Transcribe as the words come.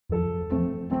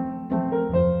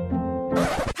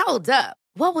Hold up.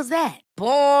 What was that?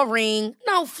 Boring.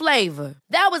 No flavor.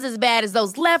 That was as bad as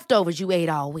those leftovers you ate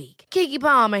all week. Keke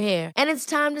Palmer here. And it's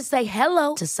time to say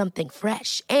hello to something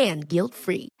fresh and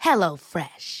guilt-free. Hello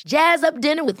Fresh. Jazz up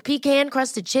dinner with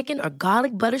pecan-crusted chicken or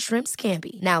garlic butter shrimp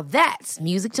scampi. Now that's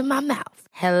music to my mouth.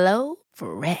 Hello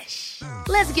Fresh.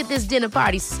 Let's get this dinner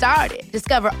party started.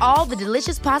 Discover all the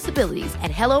delicious possibilities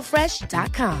at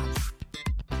hellofresh.com.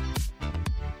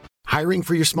 Hiring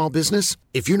for your small business?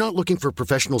 If you're not looking for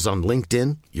professionals on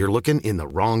LinkedIn, you're looking in the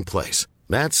wrong place.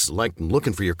 That's like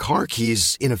looking for your car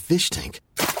keys in a fish tank.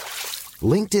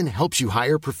 LinkedIn helps you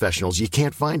hire professionals you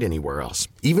can't find anywhere else,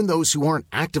 even those who aren't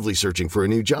actively searching for a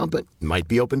new job but might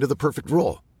be open to the perfect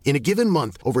role. In a given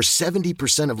month, over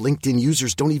 70% of LinkedIn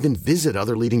users don't even visit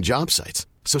other leading job sites.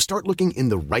 So start looking in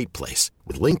the right place.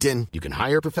 With LinkedIn, you can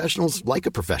hire professionals like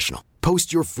a professional.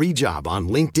 Post your free job on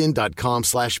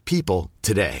linkedin.com/people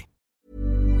today.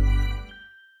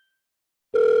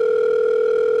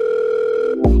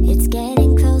 It's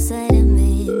getting closer to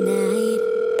midnight.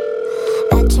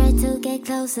 I try to get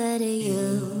closer to you.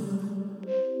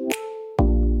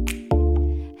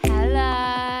 Hello.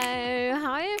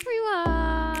 Hi,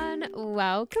 everyone.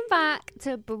 Welcome back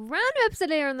to a brand new episode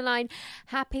here on the line.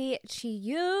 Happy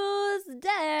Tuesday.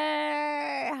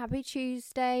 Happy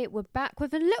Tuesday. We're back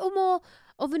with a little more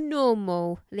of a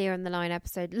normal Leah on the Line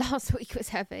episode. Last week was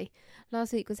heavy,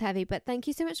 but thank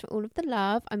you so much for all of the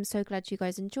love. I'm so glad you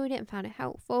guys enjoyed it and found it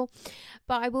helpful.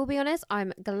 But I will be honest,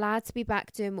 I'm glad to be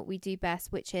back doing what we do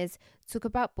best, which is talk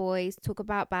about boys, talk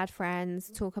about bad friends,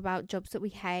 talk about jobs that we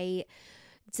hate,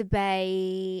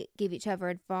 debate, give each other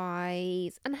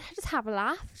advice, and just have a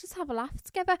laugh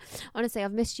together. Honestly,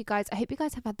 I've missed you guys. I hope you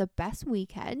guys have had the best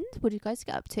weekend. What did you guys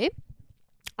get up to?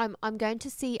 I'm going to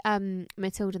see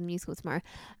Matilda the musical tomorrow.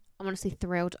 I'm honestly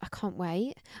thrilled. I can't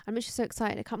wait. I'm just so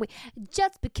excited. I can't wait.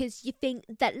 Just because you think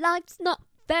that life's not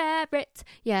fair.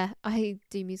 Yeah, I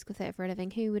do musical theatre for a living.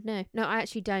 Who would know? No, I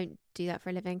actually don't do that for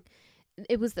a living.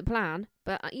 It was the plan,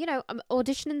 but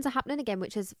auditions are happening again,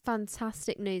 which is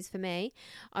fantastic news for me.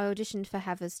 I auditioned for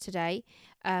Heathers today.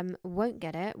 Won't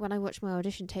get it. When I watched my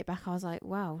audition tape back, I was like,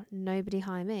 wow, nobody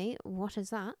hire me. What is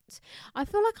that? I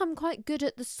feel like I'm quite good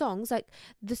at the songs. Like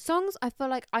the songs, I feel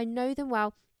like I know them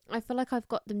well. I feel like I've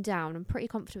got them down. I'm pretty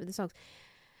confident with the songs.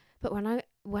 But when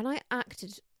I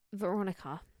acted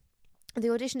Veronica, the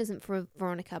audition isn't for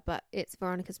Veronica, but it's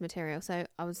Veronica's material. So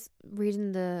I was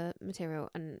reading the material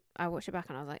and I watched it back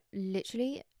and I was like,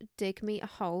 literally dig me a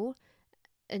hole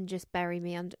and just bury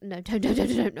me under. No, don't.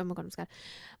 Oh my God, I'm scared.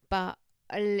 But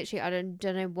I don't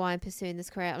know why I'm pursuing this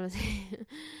career. Honestly. No, do you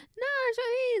know what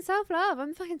I mean? Self-love.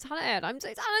 I'm fucking talented. I'm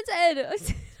so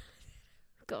talented.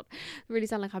 God, I really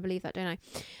sound like I believe that, don't I?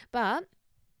 But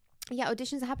yeah,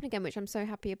 auditions are happening again, which I'm so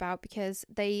happy about because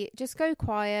they just go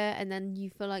quiet and then you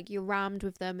feel like you're rammed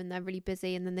with them and they're really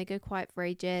busy and then they go quiet for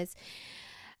ages.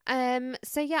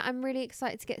 So yeah, I'm really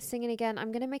excited to get singing again.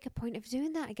 I'm going to make a point of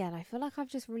doing that again. I feel like I've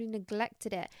just really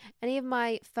neglected it. Any of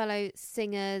my fellow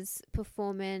singers,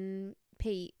 performing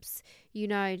peeps,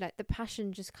 like the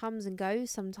passion just comes and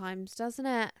goes sometimes, doesn't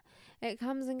it? It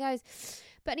comes and goes.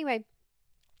 But anyway,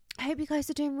 I hope you guys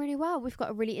are doing really well. We've got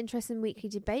a really interesting weekly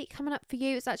debate coming up for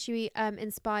you. It's actually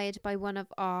inspired by one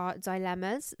of our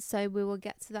dilemmas, so we will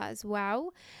get to that as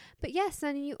well. But yes,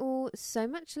 sending you all so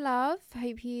much love.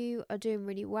 Hope you are doing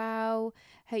really well.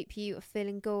 Hope you are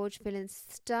feeling gorgeous, feeling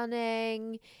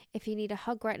stunning. If you need a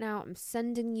hug right now, I'm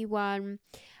sending you one.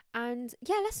 And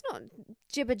yeah, let's not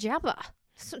jibber jabber.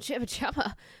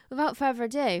 Without further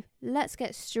ado, let's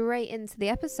get straight into the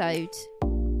episode.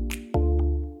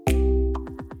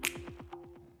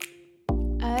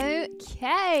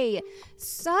 Okay,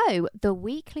 so the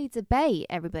weekly debate,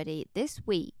 everybody, this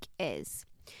week is,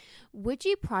 would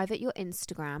you private your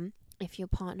Instagram if your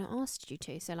partner asked you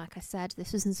to? So like I said,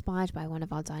 this was inspired by one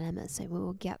of our dilemmas, so we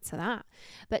will get to that.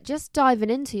 But just diving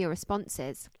into your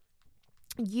responses,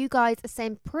 you guys are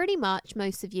saying pretty much,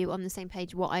 most of you, on the same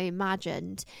page what I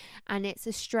imagined, and it's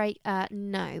a straight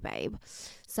no, babe.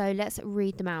 So let's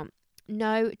read them out.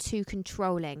 No to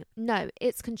controlling. No,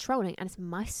 it's controlling and it's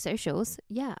my socials.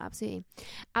 Yeah, absolutely.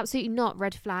 Absolutely not.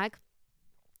 Red flag.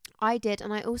 I did,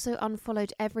 and I also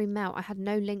unfollowed every mail I had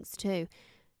no links to.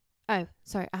 Oh,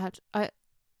 sorry. I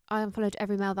unfollowed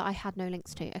every mail that I had no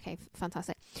links to. Okay,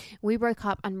 fantastic. We broke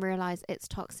up and realised it's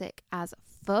toxic as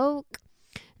fuck.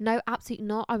 No, absolutely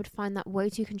not. I would find that way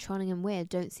too controlling and weird.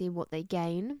 Don't see what they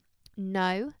gain.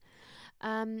 No.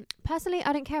 Personally,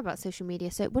 I don't care about social media,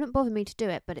 so it wouldn't bother me to do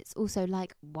it, but it's also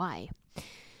like, why?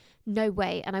 No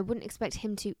way. And I wouldn't expect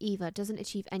him to either. It doesn't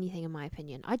achieve anything, in my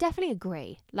opinion. I definitely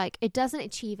agree. Like, it doesn't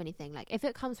achieve anything. Like, if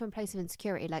it comes from a place of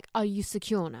insecurity, like, are you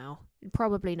secure now?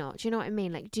 Probably not. Do you know what I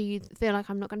mean? Like, do you feel like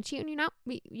I'm not going to cheat on you now?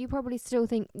 You probably still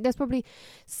think there's probably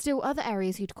still other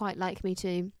areas you'd quite like me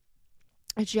to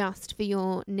adjust for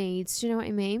your needs. Do you know what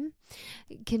I mean?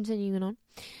 Continuing on.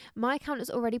 My account is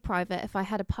already private. If I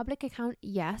had a public account,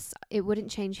 yes, it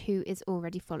wouldn't change who is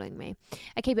already following me.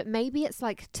 Okay, but maybe it's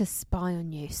like to spy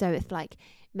on you. So if like,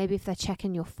 maybe if they're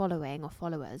checking your following or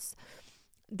followers,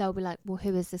 they'll be like, well,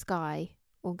 who is this guy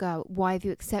or girl? Why have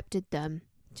you accepted them?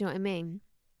 Do you know what I mean?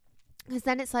 Because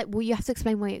then it's like, well, you have to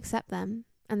explain why you accept them.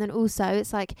 And then also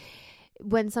it's like,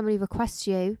 when somebody requests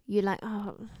you, you're like,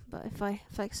 oh, but if I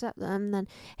accept them, then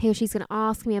he or she's going to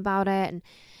ask me about it, and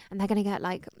they're going to get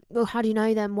like, oh, how do you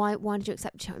know them? Why did you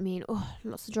accept? Do you know what I mean? Oh,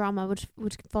 lots of drama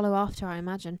would follow after, I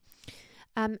imagine.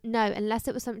 No, unless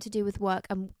it was something to do with work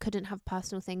and couldn't have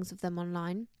personal things of them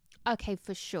online. Okay,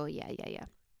 for sure. Yeah.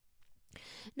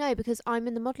 No, because I'm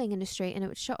in the modelling industry and it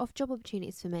would shut off job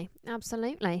opportunities for me.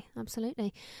 Absolutely.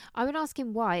 I would ask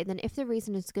him why, and then if the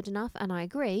reason is good enough and I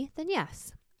agree, then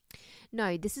yes.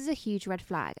 No, this is a huge red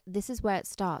flag. This is where it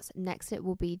starts. Next, it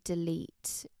will be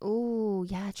delete. Oh,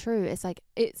 yeah, true. It's like,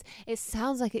 it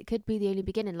sounds like it could be the only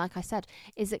beginning. Like I said,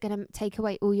 is it going to take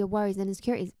away all your worries and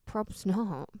insecurities? Probs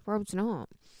not.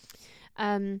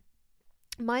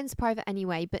 Mine's private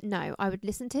anyway, but no, I would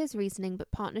listen to his reasoning,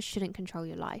 but partners shouldn't control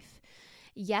your life.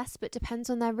 Yes, but depends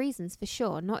on their reasons for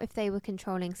sure. Not if they were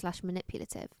controlling /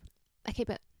 manipulative. Okay,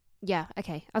 but yeah,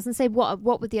 okay. I was going to say,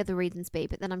 what would the other reasons be?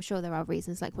 But then I'm sure there are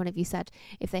reasons, like one of you said,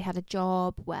 if they had a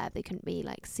job where they couldn't be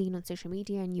like seen on social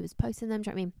media and you was posting them. Do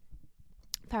you know what I mean?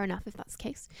 Fair enough if that's the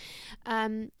case.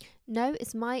 No,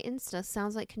 it's my Insta.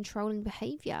 Sounds like controlling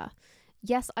behaviour.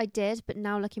 Yes, I did, but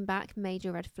now looking back,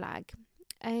 major red flag.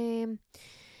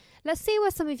 Let's see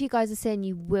where some of you guys are saying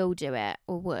you will do it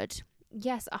or would.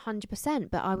 Yes, 100%,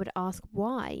 but I would ask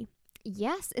why.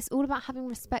 Yes, it's all about having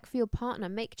respect for your partner.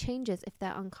 Make changes if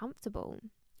they're uncomfortable.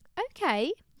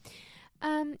 Okay.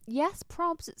 Yes,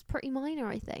 probs, it's pretty minor,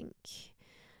 I think.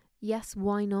 Yes,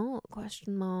 why not? ?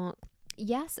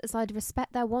 Yes, as I'd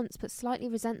respect their wants, but slightly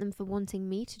resent them for wanting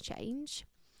me to change.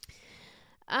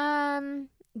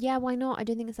 Yeah, why not? I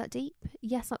don't think it's that deep.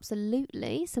 Yes,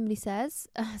 absolutely. Somebody says,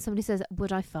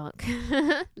 would I fuck?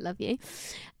 Love you.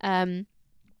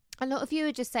 A lot of you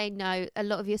are just saying no. A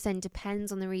lot of you are saying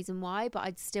depends on the reason why, but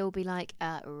I'd still be like,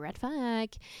 red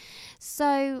flag.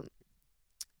 So,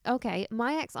 okay,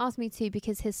 my ex asked me to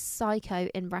because his psycho,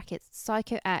 in brackets,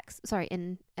 psycho ex, sorry,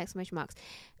 in exclamation marks.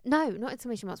 No, not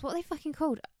exclamation marks. What are they fucking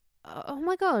called? Oh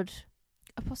my God.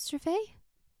 Apostrophe?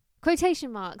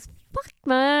 Quotation marks. Fuck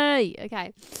me.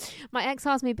 Okay. My ex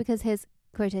asked me because his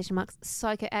quotation marks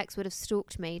psycho ex would have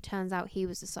stalked me. Turns out he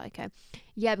was a psycho.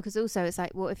 Yeah, because also it's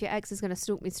like, well, if your ex is going to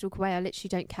stalk me, stalk away. I literally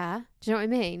don't care. Do you know what I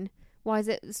mean? Why does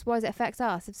it affect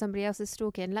us if somebody else is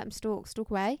stalking? Let them stalk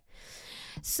away.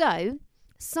 So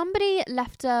somebody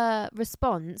left a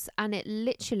response and it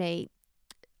literally,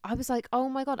 I was like, oh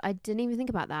my God, I didn't even think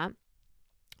about that.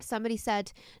 Somebody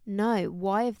said, no,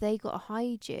 why have they got to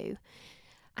hide you?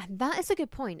 And that is a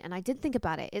good point. And I did think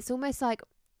about it. It's almost like,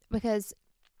 because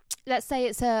let's say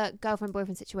it's a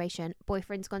girlfriend-boyfriend situation.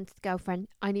 Boyfriend's gone to the girlfriend.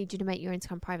 I need you to make your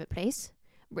Instagram private, please.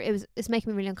 It's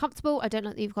making me really uncomfortable. I don't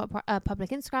like that you've got a public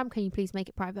Instagram. Can you please make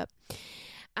it private?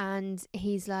 And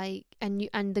he's like, and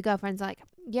the girlfriend's like,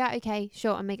 yeah, okay,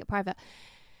 sure, I'll make it private.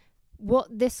 What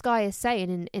this guy is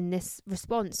saying in this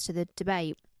response to the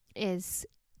debate is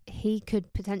he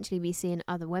could potentially be seeing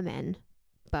other women,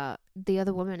 but the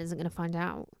other woman isn't going to find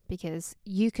out because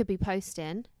you could be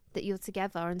posting that you're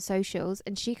together on socials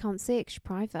and she can't see it because you're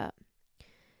private.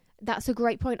 That's a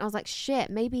great point. I was like, shit,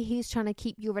 maybe he's trying to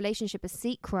keep your relationship a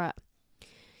secret,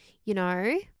 you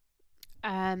know?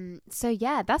 So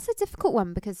yeah, that's a difficult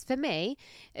one because for me,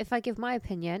 if I give my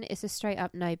opinion, it's a straight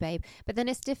up no, babe. But then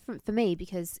it's different for me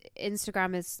because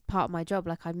Instagram is part of my job.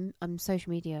 Like I'm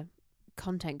social media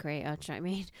content creator, do you know what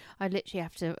I mean? I literally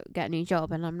have to get a new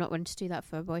job and I'm not willing to do that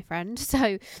for a boyfriend.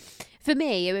 So for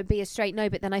me, it would be a straight no,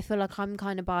 but then I feel like I'm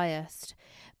kind of biased.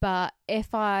 But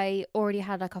if I already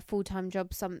had like a full-time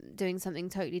job doing something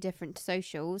totally different to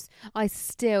socials, I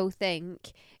still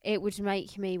think it would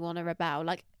make me want to rebel.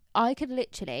 Like I could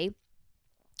literally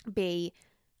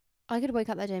I could wake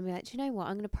up that day and be like, do you know what?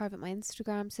 I'm going to private my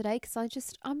Instagram today because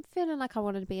I'm feeling like I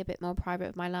wanted to be a bit more private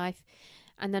with my life.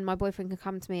 And then my boyfriend could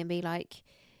come to me and be like,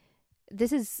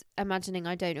 this is imagining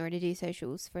I don't already do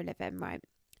socials for a living, right?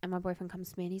 And my boyfriend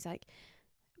comes to me and he's like,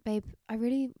 babe, I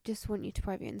really just want you to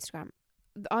private your Instagram.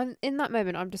 In that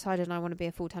moment, I'm deciding I want to be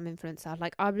a full-time influencer.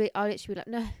 Like, I'll literally be like,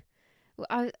 no.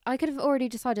 I could have already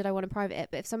decided I want to private it,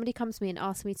 but if somebody comes to me and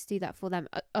asks me to do that for them,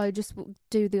 I just will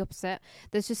do the opposite.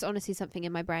 There's just honestly something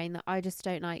in my brain that I just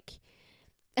don't like.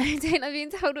 I don't like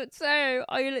being told what to do.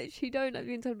 I literally don't like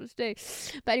being told what to do.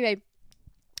 But anyway,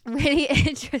 really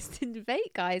interesting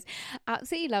debate, guys.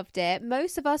 Absolutely loved it.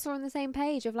 Most of us are on the same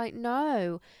page of like,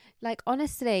 no, like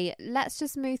honestly, let's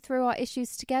just move through our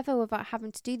issues together without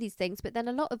having to do these things. But then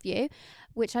a lot of you,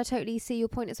 which I totally see your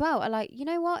point as well, are like, you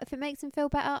know what, if it makes him feel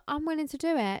better, I'm willing to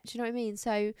do it. Do you know what I mean?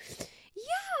 So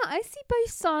yeah, I see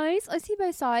both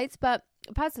sides. But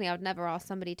personally, I would never ask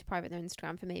somebody to private their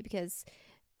Instagram for me, because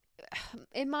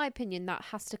in my opinion, that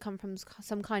has to come from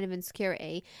some kind of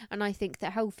insecurity, and I think the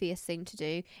healthiest thing to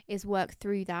do is work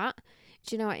through that.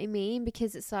 Do you know what I mean?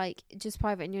 Because it's like, just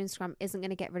privating your Instagram isn't going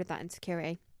to get rid of that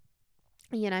insecurity,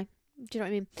 you know. Do you know what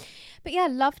I mean? But yeah,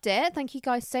 loved it. Thank you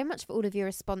guys so much for all of your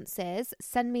responses.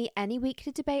 Send me any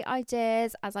weekly debate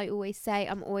ideas. As I always say,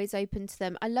 I'm always open to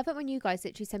them. I love it when you guys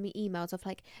literally send me emails of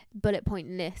like bullet point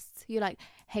lists. You're like,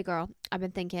 hey girl, I've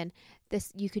been thinking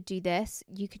this, you could do this,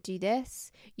 you could do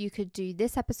this, you could do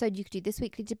this episode, you could do this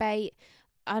weekly debate.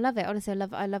 I love it. Honestly,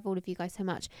 I love all of you guys so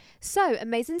much. So,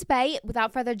 amazing debate.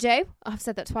 Without further ado, I've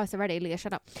said that twice already. Leah,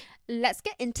 shut up. Let's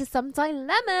get into some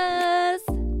dilemmas.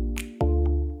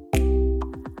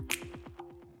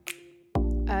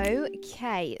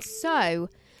 Okay, so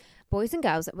boys and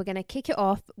girls, we're going to kick it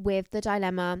off with the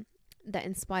dilemma that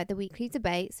inspired the weekly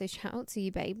debate. So shout out to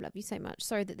you, babe. Love you so much.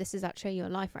 Sorry that this is actually your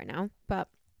life right now, but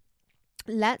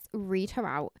let's read her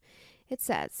out. It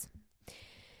says,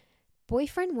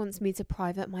 boyfriend wants me to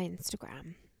private my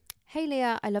Instagram. Hey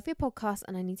Leah, I love your podcast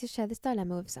and I need to share this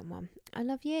dilemma with someone. I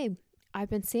love you. I've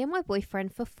been seeing my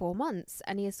boyfriend for 4 months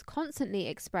and he has constantly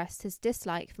expressed his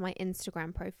dislike for my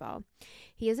Instagram profile.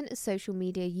 He isn't a social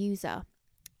media user.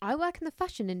 I work in the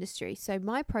fashion industry, so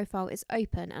my profile is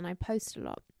open and I post a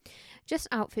lot. Just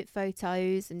outfit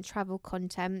photos and travel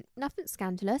content, nothing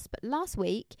scandalous, but last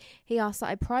week he asked that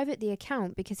I private the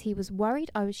account because he was worried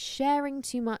I was sharing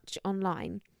too much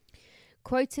online.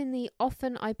 Quoting the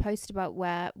often I post about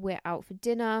where we're out for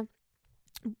dinner,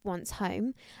 once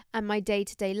home, and my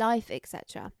day-to-day life,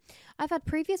 etc. I've had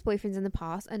previous boyfriends in the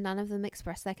past and none of them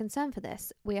expressed their concern for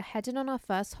this. We are heading on our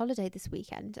first holiday this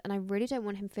weekend and I really don't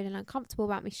want him feeling uncomfortable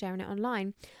about me sharing it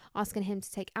online, asking him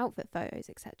to take outfit photos,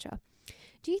 etc.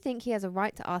 Do you think he has a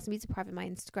right to ask me to private my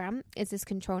Instagram? Is this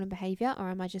controlling behaviour or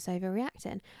am I just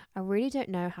overreacting? I really don't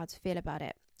know how to feel about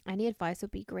it. Any advice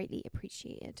would be greatly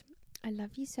appreciated. I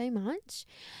love you so much.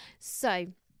 So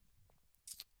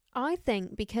I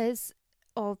think because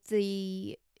of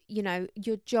the, you know,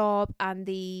 your job and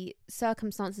the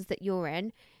circumstances that you're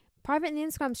in, private the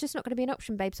Instagram is just not going to be an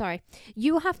option, babe. Sorry.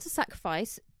 You will have to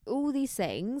sacrifice all these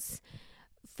things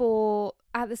for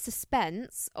at the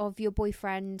suspense of your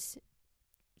boyfriend's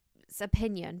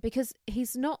opinion, because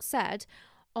he's not said,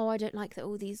 oh, I don't like that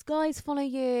all these guys follow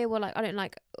you, or like I don't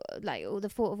like all the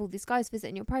thought of all these guys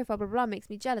visiting your profile, blah, blah, blah, makes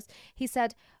me jealous. He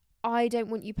said, I don't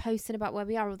want you posting about where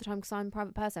we are all the time because I'm a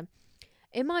private person.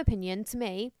 In my opinion, to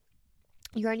me,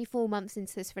 you're only 4 months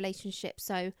into this relationship,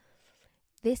 so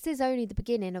this is only the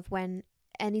beginning of when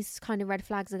any kind of red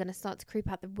flags are going to start to creep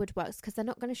out the woodworks, because they're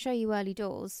not going to show you early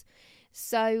doors.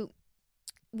 So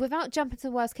without jumping to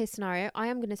the worst case scenario, I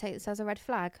am going to take this as a red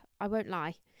flag. I won't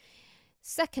lie.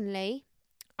 Secondly,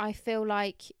 I feel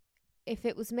like if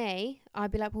it was me,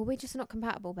 I'd be like, well, we're just not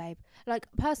compatible, babe. Like,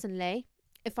 personally,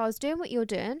 if I was doing what you're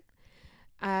doing,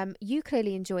 you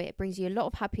clearly enjoy it. It brings you a lot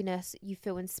of happiness. You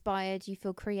feel inspired. You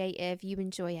feel creative. You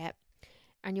enjoy it.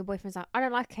 And your boyfriend's like, I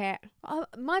don't like it.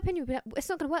 My opinion would be like, it's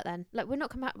not going to work then. Like, we're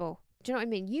not compatible. Do you know what I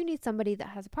mean? You need somebody that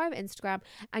has a private Instagram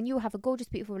and you will have a gorgeous,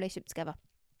 beautiful relationship together.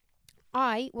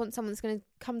 I want someone that's going to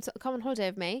come on holiday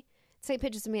with me, take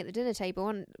pictures of me at the dinner table,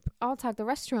 and I'll tag the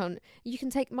restaurant. You can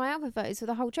take my outfit photos for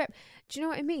the whole trip. Do you know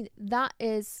what I mean? That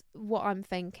is what I'm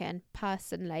thinking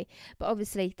personally. But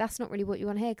obviously, that's not really what you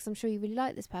want to hear, because I'm sure you really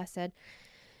like this person.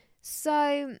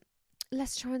 So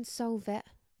let's try and solve it.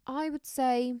 I would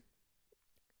say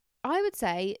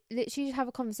literally have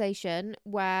a conversation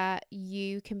where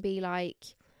you can be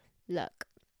like, look,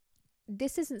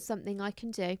 this isn't something I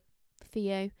can do for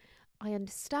you. I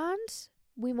understand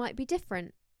we might be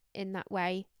different in that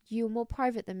way. You're more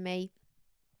private than me.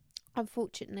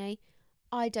 Unfortunately,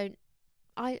 I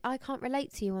can't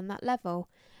relate to you on that level.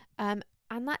 And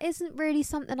that isn't really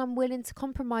something I'm willing to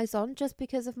compromise on just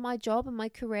because of my job and my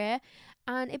career.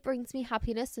 And it brings me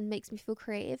happiness and makes me feel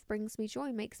creative, brings me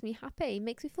joy, makes me happy,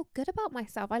 makes me feel good about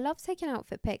myself. I love taking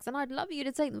outfit pics and I'd love you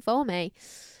to take them for me.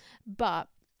 But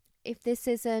if this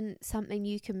isn't something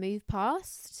you can move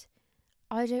past,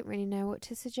 I don't really know what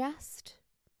to suggest,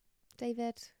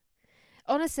 David.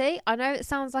 Honestly, I know it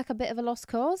sounds like a bit of a lost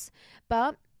cause,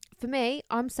 but for me,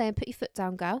 I'm saying put your foot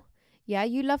down, girl. Yeah,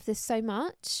 you love this so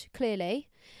much, clearly.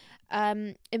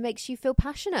 It makes you feel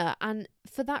passionate. And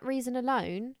for that reason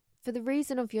alone, for the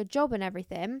reason of your job and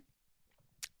everything,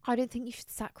 I don't think you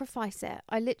should sacrifice it.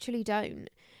 I literally don't.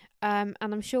 And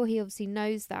I'm sure he obviously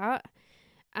knows that.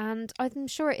 And I'm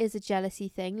sure it is a jealousy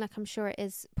thing. Like, I'm sure it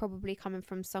is probably coming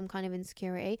from some kind of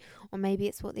insecurity. Or maybe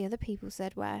it's what the other people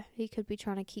said, where he could be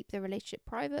trying to keep the relationship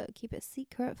private, keep it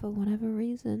secret for whatever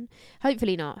reason.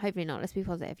 Hopefully not. Hopefully not. Let's be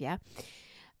positive, yeah?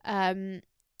 And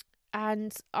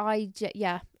I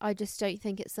just don't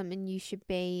think it's something you should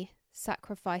be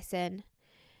sacrificing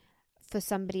for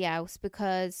somebody else,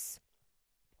 because,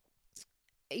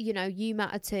 you know, you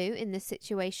matter too in this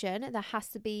situation. There has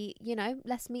to be, you know,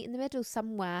 let's meet in the middle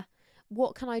somewhere.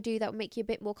 What can I do that will make you a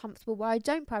bit more comfortable where I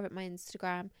don't private my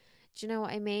Instagram? Do you know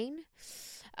what I mean?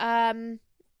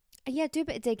 Yeah, do a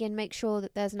bit of digging, make sure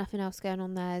that there's nothing else going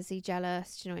on there. Is he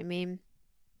jealous? Do you know what I mean?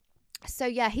 So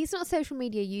yeah, he's not a social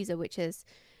media user, which is,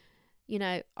 you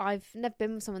know, I've never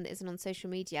been with someone that isn't on social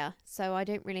media, so I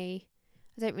don't really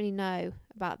know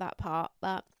about that part.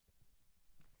 But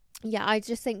yeah, I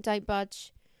just think don't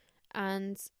budge,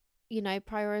 and, you know,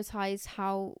 prioritize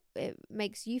how it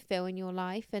makes you feel in your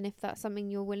life, and if that's something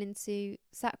you're willing to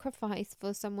sacrifice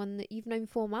for someone that you've known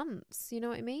 4 months, you know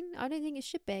what I mean? I don't think it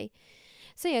should be.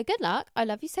 So yeah, good luck. I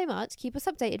love you so much. Keep us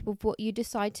updated with what you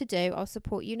decide to do. I'll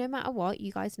support you no matter what.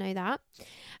 You guys know that.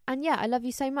 And yeah, I love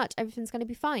you so much. Everything's going to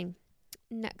be fine.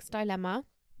 Next dilemma.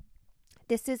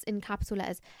 This is in capital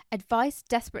letters. Advice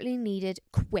desperately needed,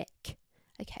 quick.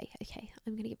 Okay.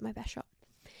 I'm going to give my best shot.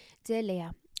 Dear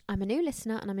Leah, I'm a new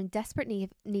listener and I'm in desperate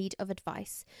need of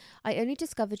advice. I only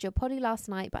discovered your poddy last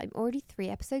night, but I'm already 3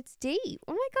 episodes deep.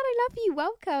 Oh my God, I love you.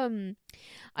 Welcome.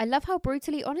 I love how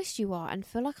brutally honest you are and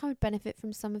feel like I would benefit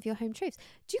from some of your home truths.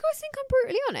 Do you guys think I'm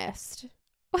brutally honest?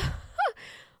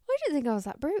 I didn't think I was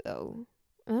that brutal.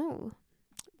 Oh,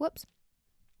 whoops.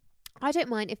 I don't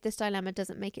mind if this dilemma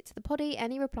doesn't make it to the poddy.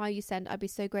 Any reply you send, I'd be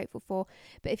so grateful for.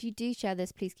 But if you do share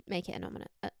this, please make it anonymous.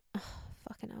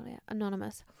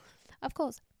 Anonymous. Of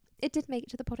course, it did make it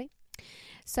to the poddy.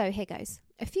 So here goes.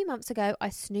 A few months ago, I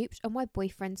snooped on my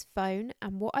boyfriend's phone,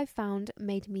 and what I found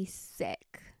made me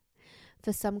sick.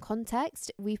 For some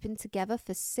context, we've been together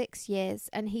for 6 years,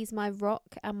 and he's my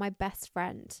rock and my best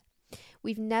friend.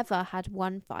 We've never had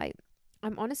one fight.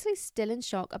 I'm honestly still in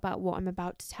shock about what I'm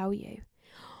about to tell you.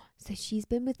 So she's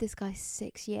been with this guy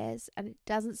 6 years, and it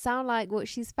doesn't sound like what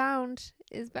she's found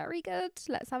is very good.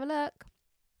 Let's have a look.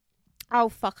 Oh,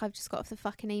 fuck, I've just got off the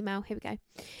fucking email. Here we go.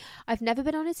 I've never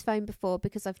been on his phone before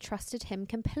because I've trusted him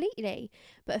completely.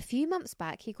 But a few months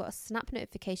back, he got a Snap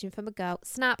notification from a girl.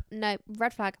 Snap, no,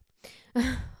 red flag.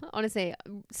 Honestly,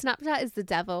 Snapchat is the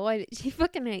devil. I literally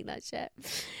fucking hate that shit.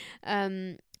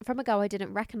 From a girl I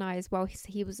didn't recognise while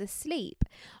he was asleep.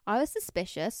 I was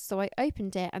suspicious, so I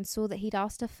opened it and saw that he'd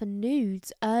asked her for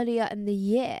nudes earlier in the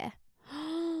year.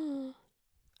 Oh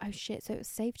shit, so it was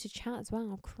saved to chat as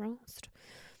well. Christ.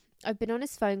 I've been on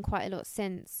his phone quite a lot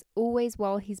since, always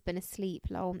while he's been asleep,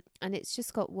 lol, and it's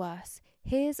just got worse.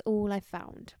 Here's all I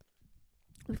found.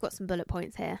 We've got some bullet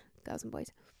points here, girls and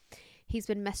boys. He's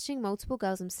been messaging multiple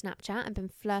girls on Snapchat and been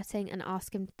flirting and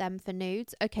asking them for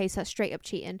nudes. Okay, so that's straight up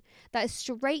cheating. That is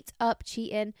straight up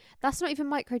cheating. That's not even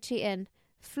micro cheating.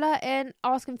 Flirting,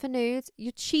 asking for nudes.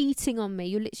 You're cheating on me.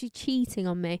 You're literally cheating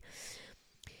on me.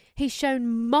 He's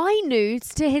shown my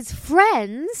nudes to his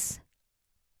friends.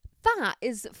 That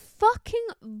is fucking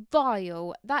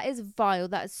vile. That is vile.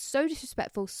 That is so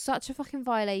disrespectful. Such a fucking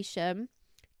violation.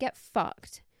 Get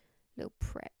fucked. Little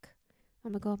prick. Oh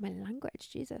my God, my language.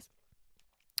 Jesus.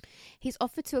 He's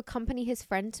offered to accompany his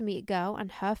friend to meet a girl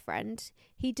and her friend.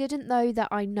 He didn't know that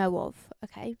I know of.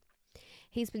 Okay.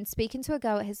 He's been speaking to a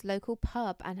girl at his local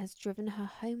pub and has driven her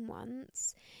home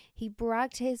once. He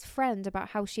bragged to his friend about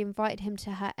how she invited him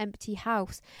to her empty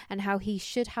house and how he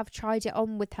should have tried it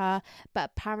on with her,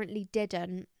 but apparently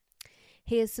didn't.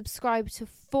 He is subscribed to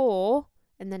 4,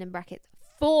 and then in brackets,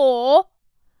 4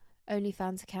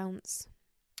 OnlyFans accounts.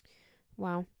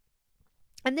 Wow.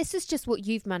 And this is just what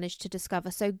you've managed to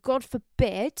discover. So God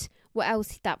forbid what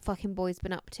else that fucking boy's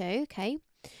been up to, okay?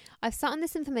 I've sat on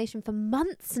this information for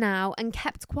months now and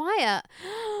kept quiet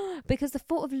because the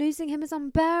thought of losing him is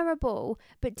unbearable.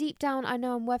 But deep down, I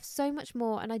know I'm worth so much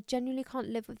more and I genuinely can't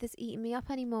live with this eating me up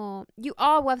anymore. You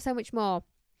are worth so much more.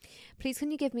 Please,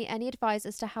 can you give me any advice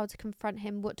as to how to confront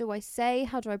him? What do I say?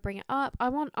 How do I bring it up? I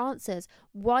want answers.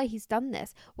 Why he's done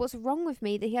this? What's wrong with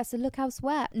me that he has to look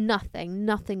elsewhere?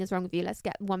 Nothing is wrong with you. Let's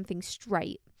get one thing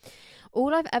straight.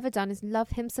 All I've ever done is love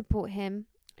him, support him,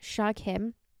 shag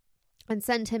him. and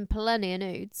send him plenty of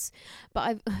nudes.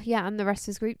 But and the rest of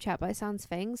his group chat, by the sounds of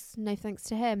things, no thanks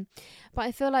to him. But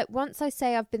I feel like once I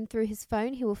say I've been through his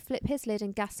phone, he will flip his lid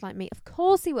and gaslight me. Of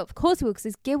course he will, because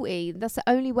he's guilty. That's the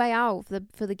only way out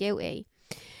for the guilty.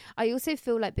 I also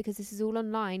feel like because this is all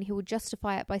online, he will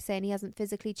justify it by saying he hasn't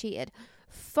physically cheated.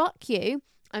 Fuck you,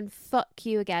 and fuck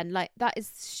you again. Like, that is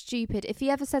stupid. If he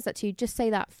ever says that to you, just say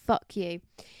that, fuck you.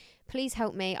 Please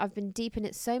help me. I've been deep in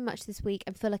it so much this week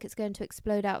and feel like it's going to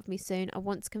explode out of me soon. I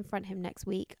want to confront him next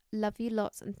week. Love you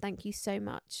lots and thank you so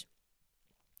much.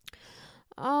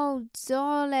 Oh,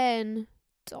 darling.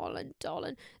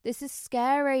 Darling. This is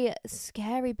scary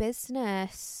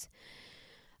business.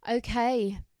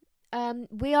 Okay.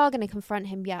 We are going to confront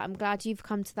him. Yeah, I'm glad you've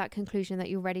come to that conclusion that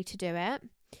you're ready to do it.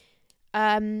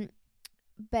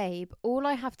 Babe, all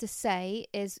I have to say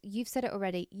is you've said it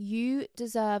already. You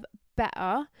deserve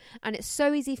better. And it's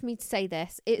so easy for me to say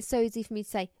this. It's so easy for me to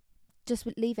say, just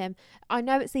leave him. I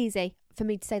know it's easy for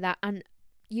me to say that. And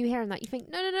you hearing that, you think,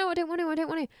 no, I don't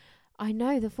want to. I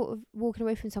know the thought of walking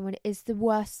away from someone is the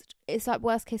worst. It's like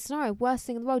worst case scenario, worst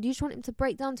thing in the world. You just want him to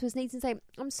break down to his knees and say,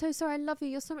 I'm so sorry, I love you.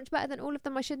 You're so much better than all of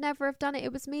them. I should never have done it.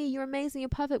 It was me. You're amazing. You're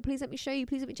perfect. Please let me show you.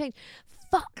 Please let me change.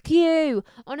 Fuck you.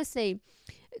 Honestly,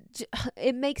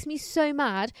 it makes me so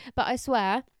mad. But I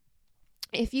swear,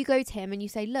 if you go to him and you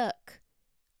say, look,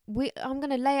 I'm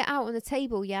going to lay it out on the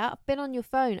table, yeah? I've been on your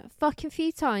phone a fucking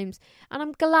few times and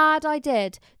I'm glad I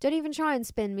did. Don't even try and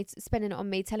spinning it on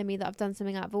me, telling me that I've done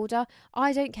something out of order.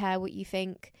 I don't care what you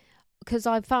think because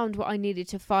I found what I needed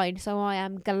to find, so I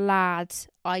am glad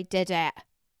I did it.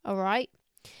 All right?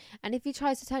 And if he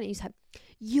tries to turn it, he's like,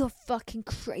 you're fucking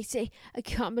crazy. I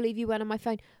can't believe you went on my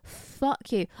phone.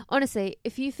 Fuck you. Honestly,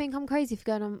 if you think I'm crazy for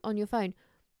going on your phone,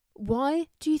 why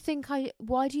do you think I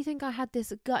had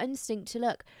this gut instinct to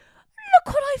look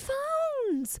what I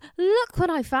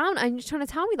found? And you're trying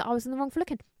to tell me that I was in the wrong for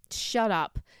looking. Shut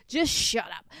up. Just shut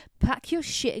up. Pack your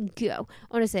shit and go.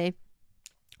 Honestly,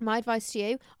 my advice to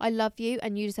you, I love you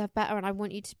and you deserve better and I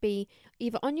want you to be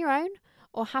either on your own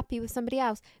or happy with somebody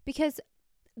else. Because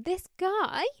this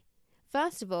guy,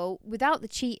 first of all, without the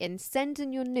cheating,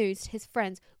 sending your nudes to his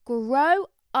friends, grow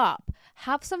up.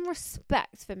 Have some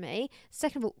respect for me.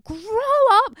 Second of all,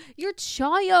 grow up. You're a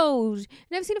child.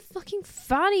 Never seen a fucking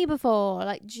fanny before.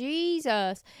 Like,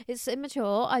 Jesus. It's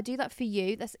immature. I do that for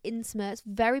you. That's intimate. It's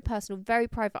very personal, very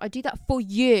private. I do that for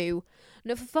you.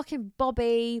 Not for fucking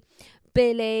Bobby,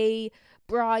 Billy,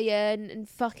 Brian, and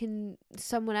fucking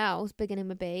someone else beginning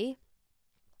with B.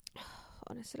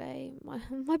 Honestly,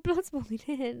 my blood's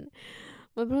boiling.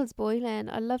 My blood's boiling.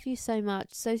 I love you so much.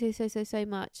 So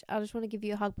much. I just want to give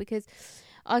you a hug because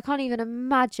I can't even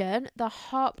imagine the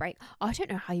heartbreak. I don't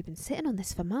know how you've been sitting on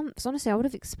this for months. Honestly, I would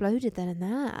have exploded then and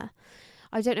there.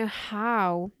 I don't know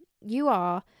how. You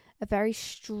are a very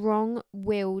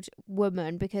strong-willed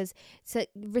woman because to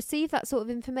receive that sort of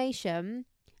information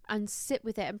and sit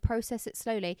with it and process it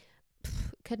slowly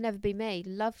could never be me.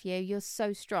 Love you. You're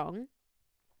so strong.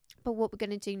 But what we're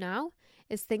going to do now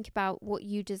is think about what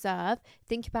you deserve.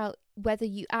 Think about whether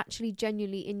you actually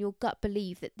genuinely in your gut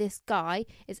believe that this guy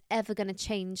is ever going to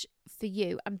change for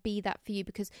you and be that for you,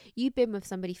 because you've been with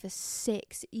somebody for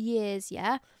 6 years,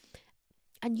 yeah?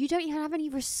 And you don't even have any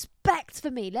respect for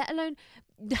me, let alone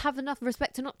have enough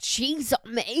respect to not cheese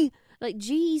on me. Like,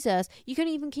 Jesus, you can't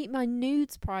even keep my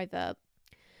nudes private.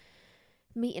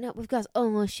 Meeting up with girls.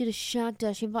 Oh, I should have shagged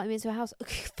her. She invited me into her house.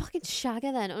 Okay, fucking shag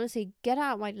her then. Honestly, get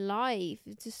out of my life.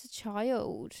 It's just a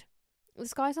child.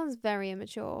 This guy sounds very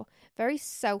immature, very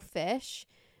selfish,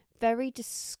 very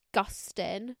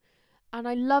disgusting. And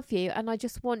I love you. And I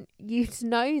just want you to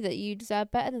know that you deserve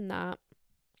better than that.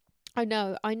 I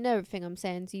know everything I'm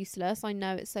saying is useless. I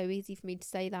know it's so easy for me to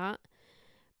say that.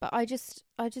 But I just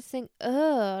think,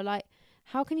 like,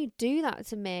 how can you do that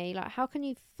to me? Like, how can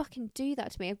you fucking do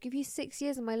that to me? I've given you 6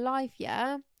 years of my life,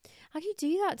 yeah? How can you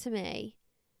do that to me?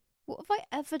 What have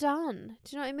I ever done?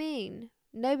 Do you know what I mean?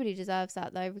 Nobody deserves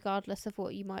that, though, regardless of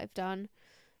what you might have done.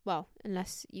 Well,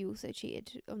 unless you also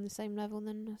cheated on the same level,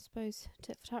 then I suppose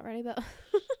tit for tat, really, but...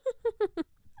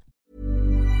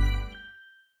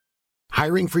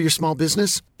 Hiring for your small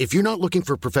business? If you're not looking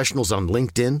for professionals on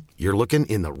LinkedIn, you're looking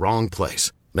in the wrong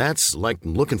place. That's like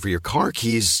looking for your car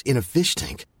keys in a fish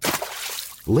tank.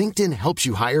 LinkedIn helps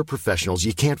you hire professionals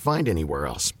you can't find anywhere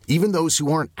else, even those who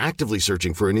aren't actively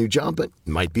searching for a new job but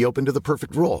might be open to the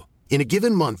perfect role. In a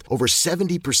given month, over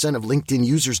 70% of LinkedIn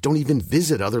users don't even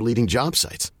visit other leading job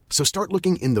sites. So start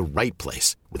looking in the right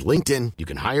place. With LinkedIn, you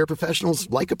can hire professionals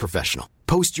like a professional.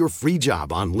 Post your free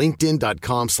job on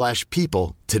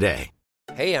linkedin.com/people today.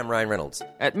 Hey, I'm Ryan Reynolds.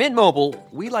 At Mint Mobile,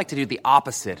 we like to do the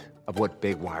opposite of what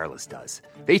Big Wireless does.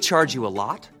 They charge you a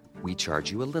lot, we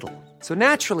charge you a little. So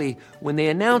naturally, when they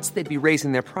announced they'd be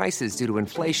raising their prices due to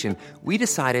inflation, we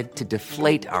decided to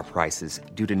deflate our prices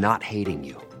due to not hating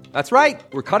you. That's right.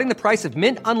 We're cutting the price of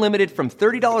Mint Unlimited from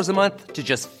 $30 a month to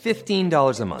just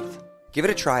 $15 a month. Give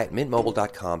it a try at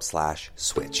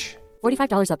mintmobile.com/switch.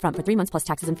 $45 up front for 3 months plus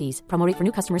taxes and fees. Promo rate for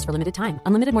new customers for limited time.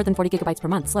 Unlimited more than 40 gigabytes per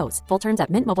month. Slows full terms at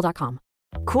mintmobile.com.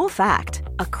 Cool fact,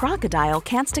 a crocodile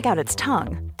can't stick out its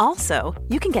tongue. Also,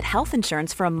 you can get health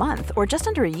insurance for a month or just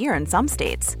under a year in some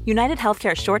states. United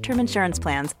Healthcare short-term insurance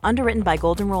plans, underwritten by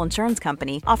Golden Rule Insurance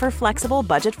Company, offer flexible,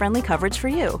 budget-friendly coverage for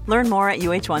you. Learn more at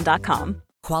uh1.com.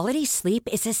 Quality sleep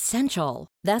is essential.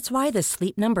 That's why the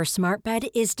Sleep Number Smart Bed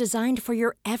is designed for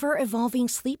your ever-evolving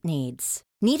sleep needs.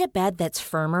 Need a bed that's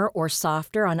firmer or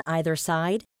softer on either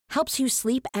side? Helps you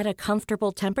sleep at a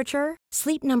comfortable temperature?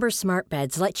 Sleep Number Smart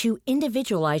Beds let you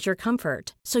individualize your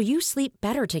comfort, so you sleep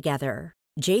better together.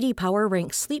 J.D. Power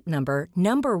ranks Sleep Number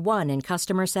number 1 in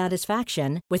customer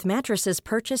satisfaction with mattresses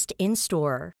purchased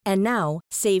in-store. And now,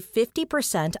 save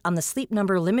 50% on the Sleep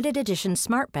Number Limited Edition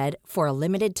Smart Bed for a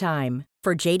limited time.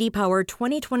 For J.D. Power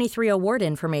 2023 award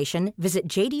information, visit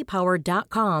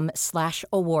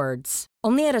jdpower.com/awards.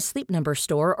 Only at a Sleep Number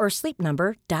store or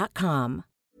sleepnumber.com.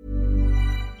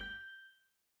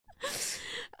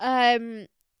 I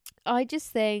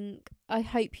just think, I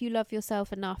hope you love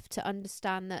yourself enough to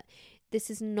understand that this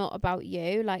is not about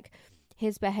you. Like,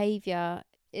 his behaviour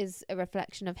is a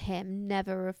reflection of him,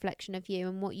 never a reflection of you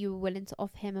and what you were willing to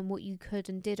offer him and what you could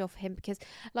and did offer him. Because,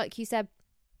 like you said,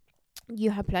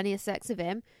 you had plenty of sex with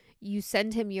him. You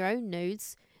send him your own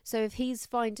nudes. So if he's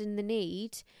finding the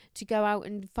need to go out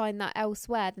and find that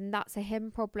elsewhere, then that's a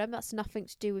him problem. That's nothing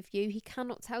to do with you. He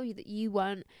cannot tell you that you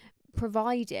weren't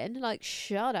providing. Like,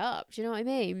 shut up. Do you know what I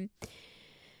mean?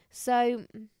 So,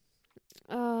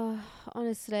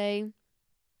 honestly,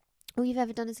 all you've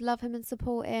ever done is love him and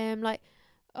support him. Like,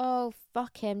 oh,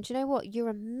 fuck him. Do you know what? You're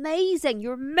amazing.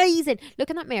 You're amazing. Look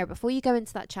in that mirror before you go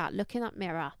into that chat. Look in that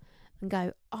mirror and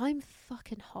go, I'm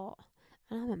fucking hot.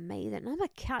 And I'm amazing. And I'm a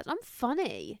catch. I'm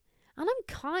funny. And I'm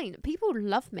kind. People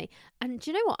love me. And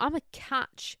do you know what? I'm a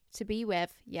catch to be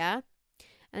with. Yeah?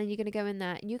 And then you're going to go in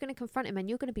there and you're going to confront him and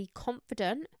you're going to be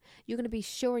confident. You're going to be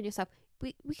sure in yourself.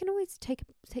 We can always take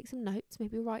some notes.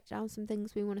 Maybe write down some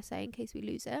things we want to say in case we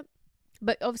lose it.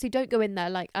 But obviously don't go in there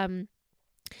like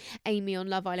Amy on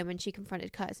Love Island when she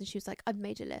confronted Curtis and she was like, I've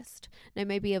made a list. No,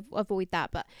 maybe avoid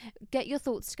that, but get your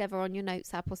thoughts together on your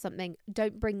notes app or something.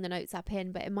 Don't bring the notes app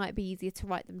in, but it might be easier to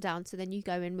write them down so then you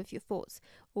go in with your thoughts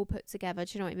all put together.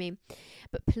 Do you know what I mean?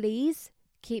 But please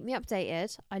keep me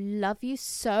updated. I love you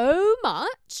so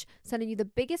much. Sending you the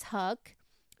biggest hug,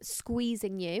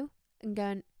 squeezing you and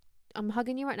going, I'm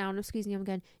hugging you right now and I'm squeezing you. I'm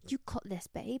going, you got this,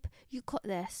 babe. You got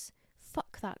this.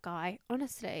 Fuck that guy.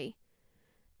 Honestly.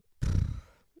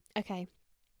 Okay.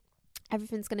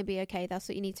 Everything's going to be okay. That's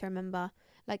what you need to remember.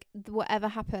 Like, whatever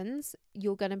happens,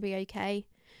 you're going to be okay.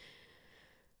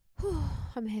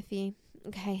 I'm here for you.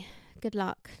 Okay. Good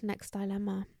luck. Next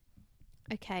dilemma.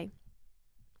 Okay.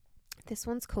 This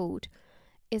one's called,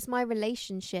 Is My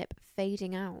Relationship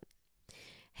Fading Out?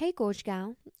 Hey, gorge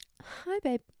gal. Hi,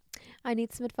 babe. I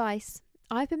need some advice.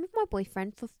 I've been with my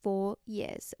boyfriend for 4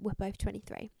 years. We're both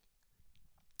 23.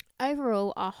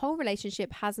 Overall, our whole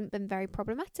relationship hasn't been very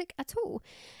problematic at all,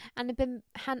 and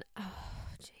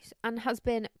has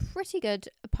been pretty good,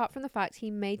 apart from the fact he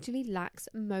majorly lacks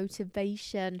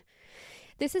motivation.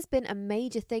 This has been a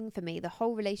major thing for me, the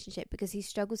whole relationship, because he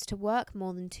struggles to work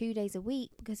more than 2 days a week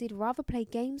because he'd rather play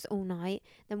games all night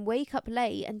than wake up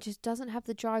late and just doesn't have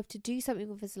the drive to do something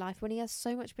with his life when he has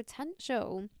so much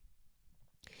potential.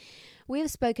 We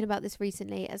have spoken about this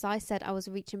recently, as I said I was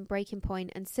reaching breaking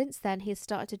point, and since then he has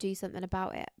started to do something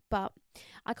about it. But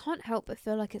I can't help but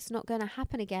feel like it's not going to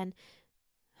happen again.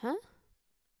 Huh?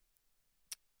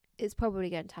 It's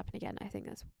probably going to happen again. I think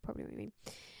that's probably what you mean.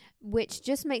 Which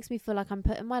just makes me feel like I'm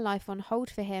putting my life on hold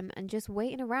for him and just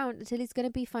waiting around until he's going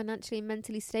to be financially and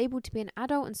mentally stable to be an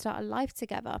adult and start a life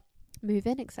together, move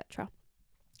in, etc.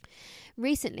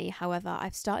 Recently, however,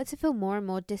 I've started to feel more and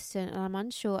more distant and I'm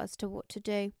unsure as to what to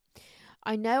do.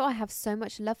 I know I have so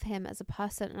much love for him as a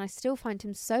person and I still find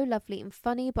him so lovely and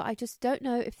funny, but I just don't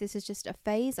know if this is just a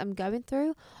phase I'm going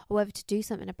through or whether to do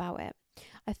something about it.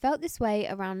 I felt this way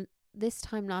around this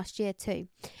time last year too,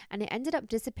 and it ended up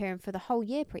disappearing for the whole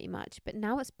year pretty much, but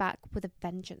now it's back with a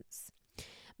vengeance.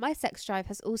 My sex drive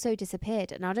has also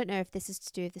disappeared and I don't know if this is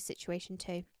to do with the situation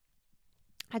too.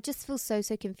 I just feel so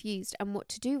confused and what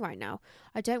to do right now.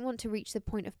 I don't want to reach the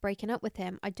point of breaking up with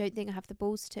him. I don't think I have the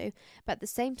balls to. But at the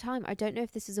same time, I don't know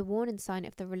if this is a warning sign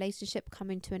of the relationship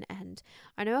coming to an end.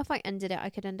 I know if I ended it, I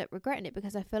could end up regretting it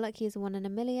because I feel like he's a 1 in a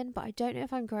million, but I don't know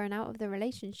if I'm growing out of the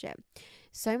relationship.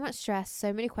 So much stress,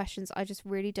 so many questions. I just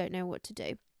really don't know what to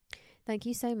do. Thank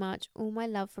you so much. All my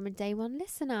love from a day one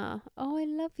listener. Oh, I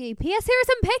love you. P.S. Here are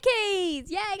some pickies.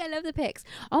 Yay, I love the pics.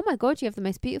 Oh my God, you have the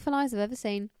most beautiful eyes I've ever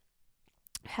seen.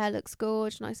 Hair looks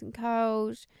gorgeous, nice and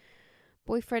curled.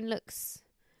 Boyfriend looks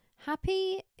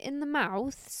happy in the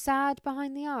mouth, sad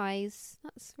behind the eyes.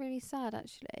 That's really sad,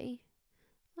 actually.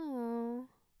 Oh,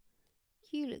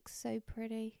 you look so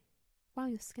pretty. Wow,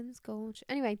 your skin's gorgeous.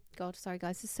 Anyway, God, sorry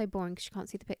guys, this is so boring because you can't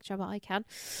see the picture, but I can.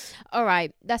 All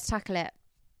right, let's tackle it.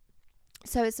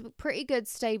 So it's a pretty good,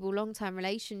 stable, long-term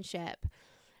relationship,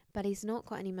 but he's not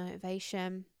got any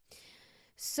motivation.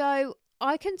 So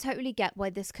I can totally get why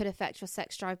this could affect your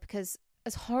sex drive, because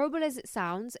as horrible as it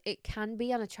sounds, it can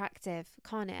be unattractive,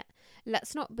 can't it?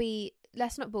 Let's not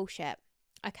bullshit.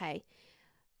 Okay.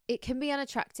 It can be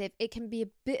unattractive. It can be a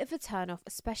bit of a turn off,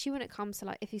 especially when it comes to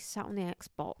like if you sat on the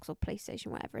Xbox or PlayStation,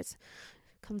 whatever it's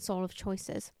console of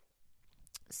choices.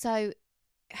 So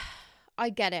I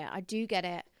get it. I do get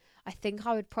it. I think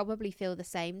I would probably feel the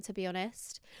same, to be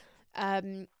honest.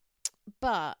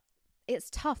 But it's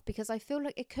tough because I feel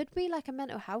like it could be like a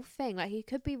mental health thing. Like he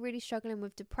could be really struggling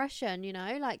with depression, you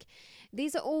know, like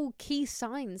these are all key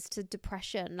signs to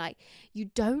depression. Like you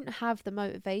don't have the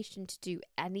motivation to do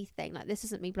anything. Like this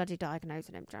isn't me bloody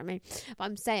diagnosing him, do you know what I mean? But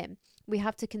I'm saying we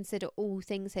have to consider all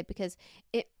things here, because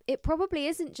it probably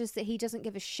isn't just that he doesn't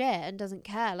give a shit and doesn't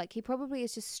care. Like he probably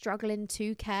is just struggling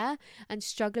to care and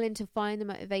struggling to find the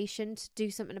motivation to do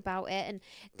something about it. And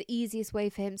the easiest way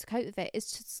for him to cope with it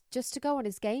is just to go on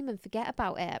his game and forget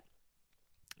about it.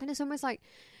 And it's almost like,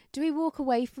 do we walk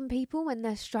away from people when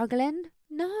they're struggling?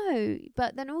 No.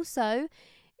 But then also,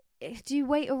 do you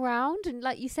wait around? And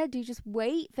like you said, do you just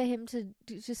wait for him to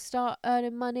just start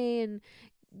earning money and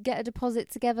get a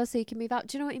deposit together so you can move out?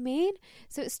 Do you know what I mean?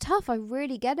 So it's tough. I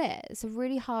really get it. It's a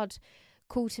really hard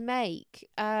call to make.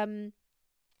 But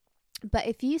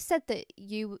if you said that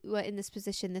you were in this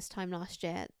position this time last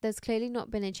year, there's clearly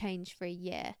not been a change for a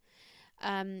year.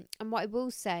 And what I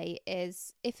will say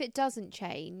is, if it doesn't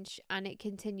change and it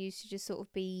continues to just sort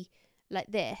of be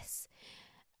like this,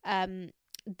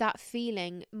 that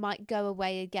feeling might go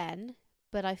away again,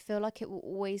 but I feel like it will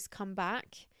always come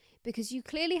back, because you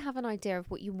clearly have an idea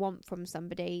of what you want from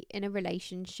somebody in a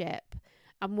relationship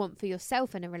and want for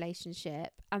yourself in a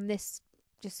relationship. And this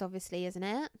just obviously isn't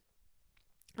it.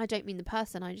 I don't mean the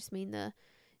person, I just mean the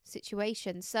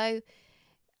situation. So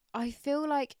I feel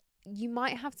like you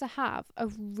might have to have a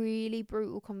really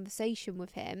brutal conversation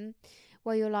with him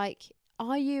where you're like,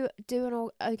 are you doing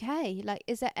all okay? Like,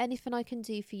 is there anything I can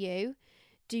do for you?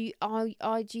 Do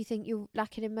you think you're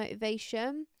lacking in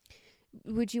motivation?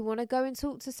 Would you want to go and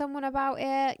talk to someone about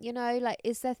it? You know, like,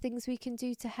 is there things we can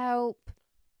do to help?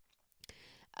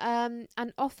 And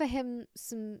offer him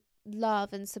some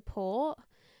love and support.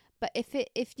 But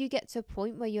if you get to a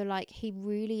point where you're like, he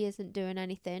really isn't doing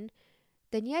anything,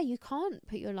 then yeah, you can't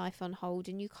put your life on hold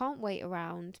and you can't wait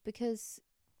around, because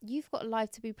you've got a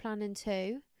life to be planning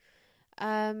too.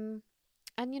 And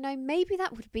you know, maybe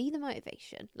that would be the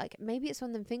motivation. Like maybe it's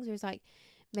one of them things where it's like,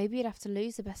 maybe you'd have to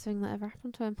lose the best thing that ever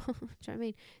happened to him. Do you know what I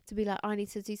mean? To be like, I need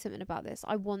to do something about this.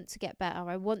 I want to get better.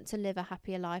 I want to live a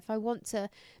happier life. I want to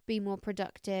be more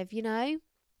productive, you know?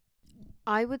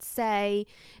 I would say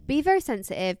be very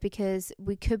sensitive, because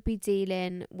we could be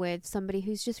dealing with somebody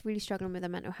who's just really struggling with their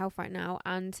mental health right now.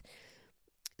 And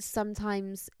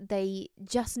sometimes they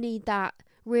just need that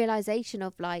realization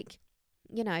of like,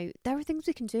 you know, there are things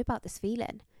we can do about this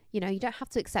feeling. You know, you don't have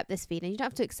to accept this feeling. You don't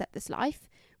have to accept this life.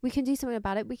 We can do something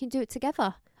about it. We can do it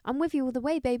together. I'm with you all the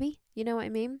way, baby. You know what I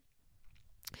mean?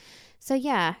 So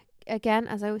yeah, again,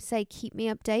 as I always say, keep me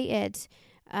updated.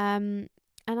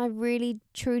 And I really,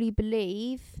 truly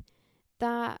believe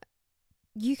that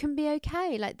you can be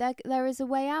okay. Like there is a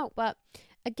way out. But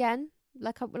again,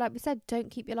 like we said,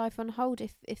 don't keep your life on hold.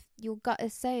 If your gut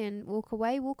is saying walk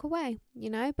away, you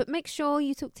know. But make sure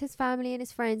you talk to his family and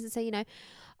his friends and say, you know,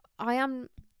 I am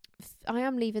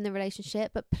leaving the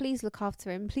relationship, but please look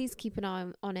after him. Please keep an eye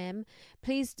on him.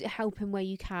 Please help him where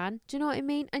you can. Do you know what I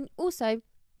mean? And also,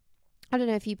 I don't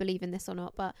know if you believe in this or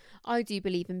not, but I do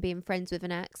believe in being friends with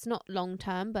an ex, not long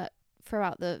term, but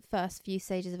throughout the first few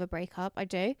stages of a breakup, I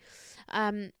do.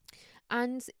 And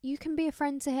you can be a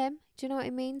friend to him. Do you know what I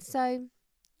mean? So,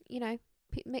 you know,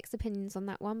 mixed opinions on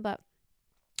that one, but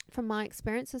from my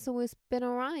experience, it's always been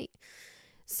all right.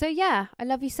 So yeah, I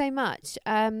love you so much.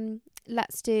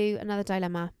 let's do another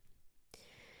dilemma.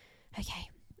 Okay.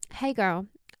 Hey girl,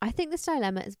 I think this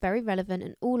dilemma is very relevant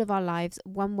in all of our lives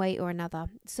one way or another.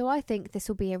 So I think this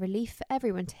will be a relief for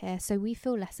everyone to hear so we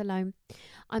feel less alone.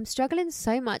 I'm struggling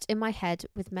so much in my head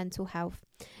with mental health.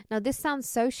 Now this sounds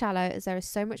so shallow as there is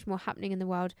so much more happening in the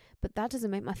world, but that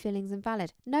doesn't make my feelings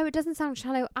invalid. No, it doesn't sound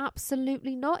shallow.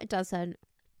 Absolutely not. It doesn't.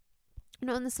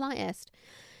 Not in the slightest.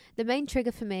 The main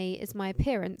trigger for me is my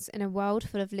appearance in a world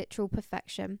full of literal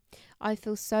perfection. I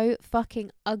feel so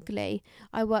fucking ugly.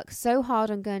 I work so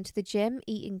hard on going to the gym,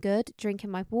 eating good,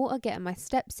 drinking my water, getting my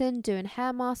steps in, doing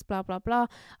hair masks, blah, blah, blah.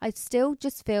 I still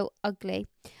just feel ugly.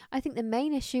 I think the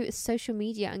main issue is social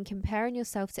media and comparing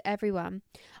yourself to everyone.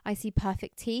 I see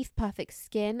perfect teeth, perfect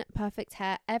skin, perfect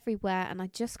hair everywhere, and I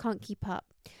just can't keep up.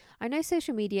 I know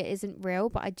social media isn't real,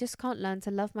 but I just can't learn to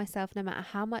love myself no matter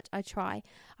how much I try.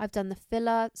 I've done the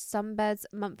filler, sunbeds,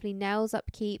 monthly nails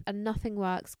upkeep, and nothing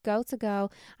works. Girl to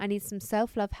girl, I need some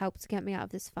self-love help to get me out of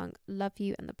this funk. Love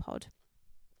you and the pod.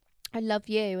 I love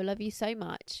you. I love you so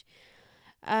much.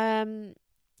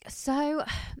 So,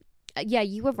 yeah,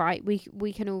 you were right.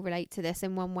 We can all relate to this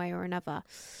in one way or another.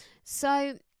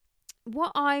 So,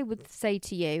 what I would say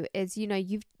to you is, you know,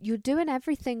 you're doing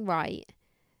everything right.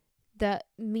 That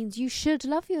means you should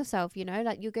love yourself, you know,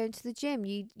 like you're going to the gym,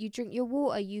 you drink your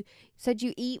water, you said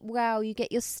you eat well, you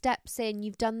get your steps in,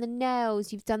 you've done the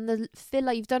nails, you've done the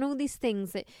filler, you've done all these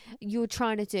things that you're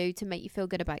trying to do to make you feel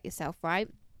good about yourself, right?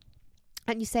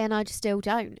 And you say, and I just still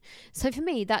don't. So for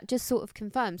me, that just sort of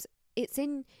confirms it's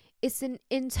an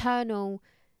internal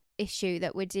issue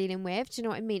that we're dealing with. Do you know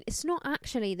what I mean? It's not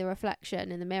actually the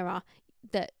reflection in the mirror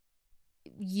that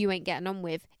you ain't getting on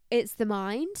with. It's the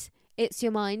mind. It's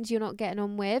your mind you're not getting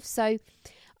on with. So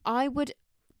I would,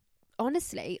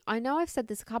 honestly, I know I've said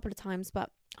this a couple of times,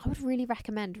 but I would really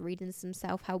recommend reading some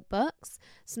self-help books,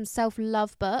 some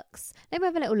self-love books. Let me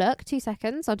have a little look. 2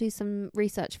 seconds. I'll do some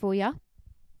research for you.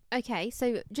 Okay,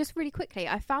 so just really quickly,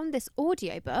 I found this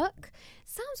audiobook.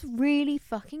 Sounds really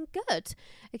fucking good.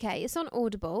 Okay, it's on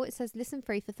Audible. It says listen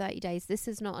free for 30 days. This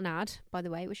is not an ad, by the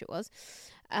way, wish it was.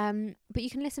 But you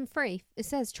can listen free. It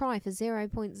says try for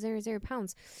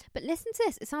 £0.00. But listen to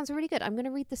this. It sounds really good. I'm going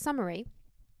to read the summary.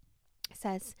 It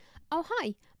says, oh,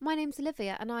 hi, my name's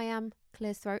Olivia and I am,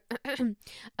 clear's throat,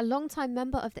 a long-time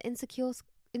member of the Insecure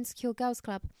Girls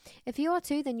Club. If you are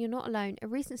too, then you're not alone. A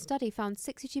recent study found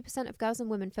 62% of girls and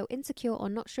women feel insecure or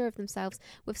not sure of themselves,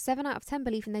 with 7 out of 10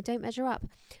 believing they don't measure up.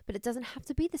 But it doesn't have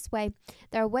to be this way.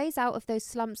 There are ways out of those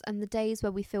slumps and the days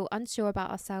where we feel unsure about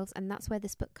ourselves, and that's where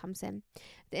this book comes in.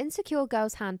 The Insecure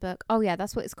Girls Handbook. Oh yeah,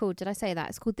 that's what it's called. Did I say that?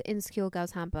 It's called the Insecure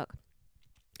Girls Handbook.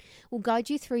 Will guide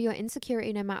you through your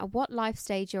insecurity no matter what life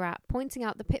stage you're at, pointing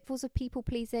out the pitfalls of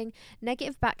people-pleasing,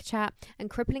 negative backchat, and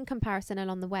crippling comparison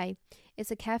along the way.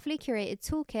 It's a carefully curated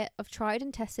toolkit of tried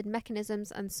and tested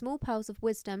mechanisms and small pearls of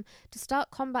wisdom to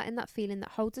start combating that feeling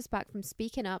that holds us back from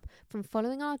speaking up, from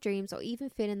following our dreams, or even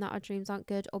feeling that our dreams aren't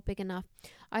good or big enough.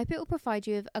 I hope it will provide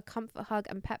you with a comfort hug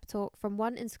and pep talk from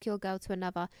one insecure girl to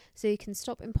another, so you can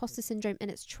stop imposter syndrome in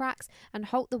its tracks and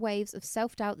halt the waves of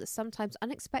self-doubt that sometimes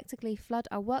unexpectedly flood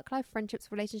our work-life,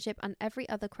 friendships, relationship, and every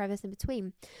other crevice in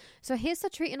between. So here's to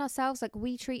treating ourselves like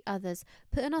we treat others,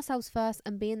 putting ourselves first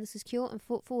and being the secure and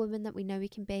thoughtful women that we know we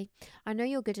can be. I know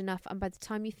you're good enough, and by the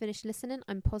time you finish listening,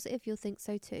 I'm positive you'll think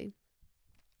so too.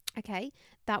 Okay,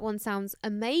 that one sounds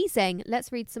amazing.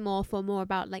 Let's read some more for more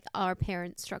about like our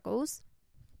appearance struggles.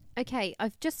 Okay,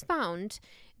 I've just found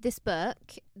this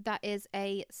book that is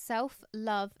a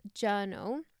self-love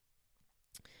journal.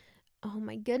 Oh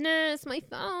my goodness, my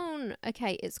phone.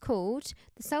 Okay, it's called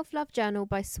The Self-Love Journal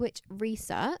by Switch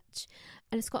Research.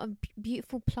 And it's got a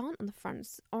beautiful plant on the front.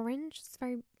 It's orange. It's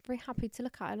very, very happy to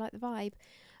look at. I like the vibe.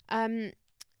 I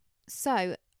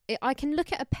can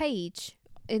look at a page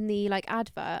in the like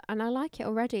advert and I like it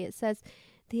already. It says,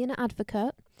 The Inner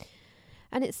Advocate.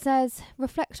 And it says,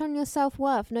 reflect on your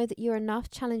self-worth. Know that you're enough.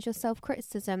 Challenge your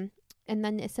self-criticism. And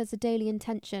then it says a daily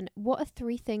intention. What are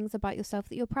 3 things about yourself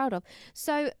that you're proud of?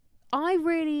 So I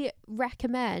really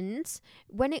recommend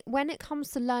when it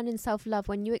comes to learning self-love,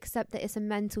 when you accept that it's a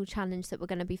mental challenge that we're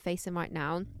going to be facing right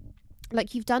now,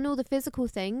 like you've done all the physical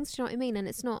things, do you know what I mean? And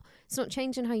it's not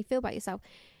changing how you feel about yourself.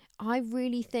 I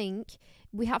really think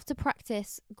we have to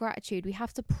practice gratitude. We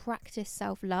have to practice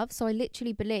self-love. So I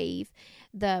literally believe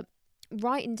that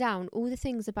writing down all the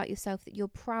things about yourself that you're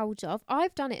proud of.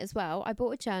 I've done it as well. I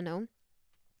bought a journal.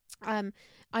 I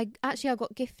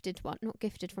got gifted one, not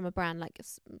gifted from a brand, like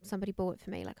somebody bought it for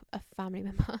me, like a family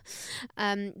member.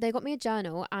 They got me a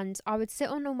journal and I would sit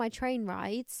on all my train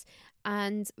rides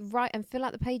and write and fill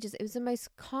out the pages. It was the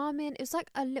most calming. It was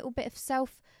like a little bit of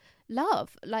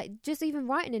love. Like, just even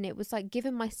writing in it was like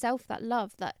giving myself that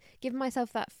love, that giving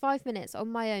myself that 5 minutes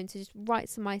on my own to just write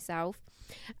to myself.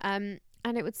 And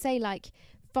it would say like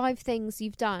 5 things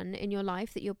you've done in your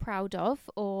life that you're proud of,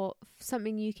 or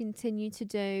something you continue to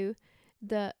do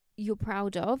that you're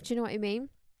proud of. Do you know what I mean?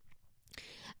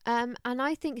 And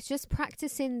I think it's just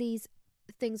practicing these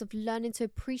things of learning to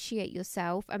appreciate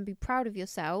yourself and be proud of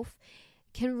yourself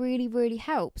can really, really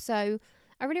help. So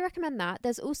I really recommend that.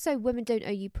 There's also Women Don't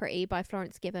Owe You Pretty by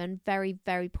Florence Given. Very,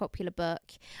 very popular book.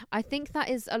 I think that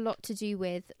is a lot to do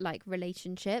with like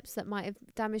relationships that might have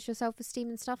damaged your self-esteem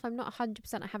and stuff. I'm not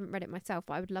 100%, I haven't read it myself,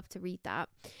 but I would love to read that.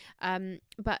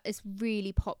 But it's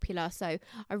really popular, so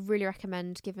I really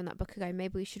recommend giving that book a go.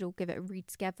 Maybe we should all give it a read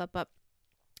together, but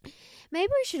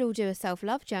maybe we should all do a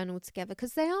self-love journal together,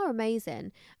 because they are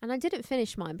amazing. And I didn't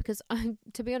finish mine because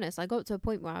to be honest, I got to a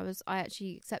point where I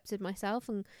actually accepted myself,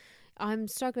 and I'm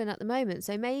struggling at the moment.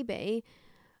 So maybe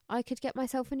I could get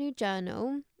myself a new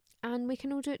journal and we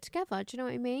can all do it together. Do you know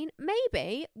what I mean?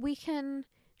 Maybe we can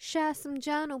share some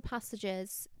journal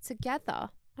passages together.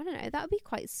 I don't know, that would be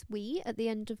quite sweet at the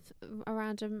end of a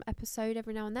random episode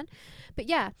every now and then. But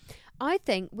yeah, I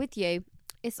think with you,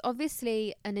 it's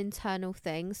obviously an internal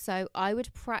thing. So I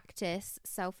would practice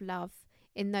self-love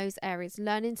in those areas,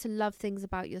 learning to love things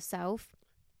about yourself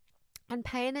and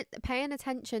paying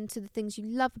attention to the things you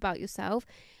love about yourself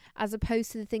as opposed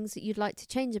to the things that you'd like to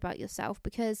change about yourself.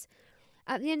 Because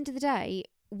at the end of the day,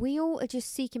 we all are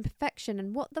just seeking perfection,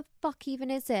 and what the fuck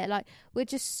even is it? Like, we're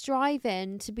just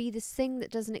striving to be this thing that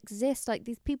doesn't exist. Like,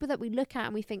 these people that we look at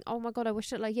and we think, oh my god, I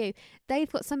wish I looked like you. They've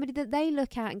got somebody that they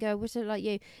look at and go, I wish I looked like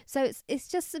you. So it's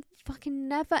just a fucking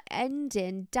never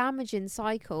ending damaging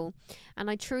cycle. And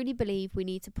I truly believe we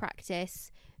need to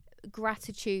practice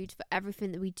gratitude for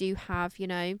everything that we do have, you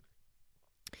know.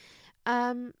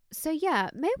 So yeah,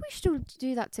 maybe we should all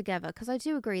do that together, because I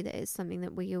do agree that it's something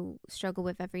that we all struggle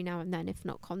with every now and then, if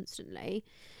not constantly.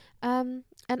 And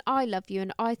I love you,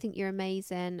 and I think you're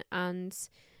amazing. And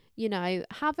you know,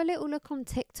 have a little look on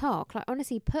TikTok. Like,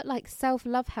 honestly, put like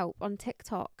self-love help on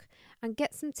TikTok and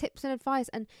get some tips and advice,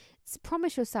 and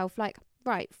promise yourself, like,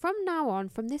 right, from now on,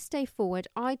 from this day forward,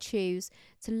 I choose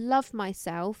to love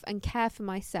myself and care for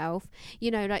myself. You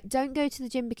know, like, don't go to the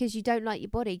gym because you don't like your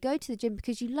body. Go to the gym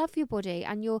because you love your body,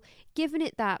 and you're giving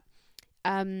it that,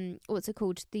 what's it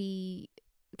called? The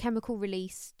chemical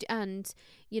release, and,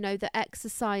 you know, the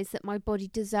exercise that my body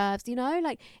deserves. You know,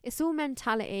 like, it's all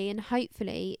mentality, and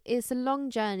hopefully it's a long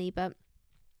journey, but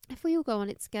if we all go on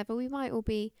it together, we might all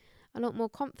be a lot more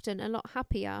confident, a lot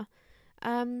happier.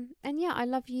 And yeah, I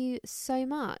love you so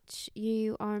much.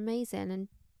 You are amazing, and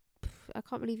I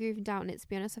can't believe you're even doubting it, to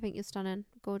be honest. I think you're stunning,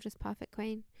 gorgeous, perfect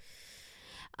queen.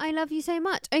 I love you so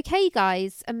much. Okay,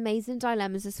 guys, amazing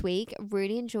dilemmas this week.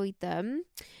 Really enjoyed them.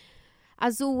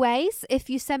 As always, if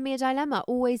you send me a dilemma,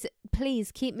 always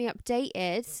please keep me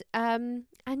updated. And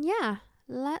yeah,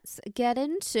 let's get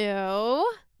into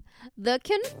the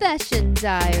confession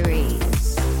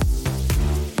diaries.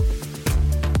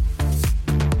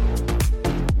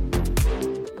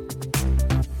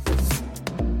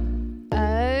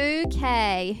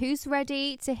 Okay, who's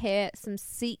ready to hear some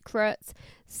secrets?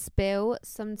 Spill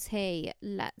some tea.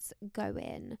 Let's go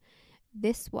in.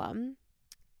 This one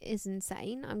is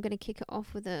insane. I'm going to kick it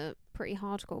off with a pretty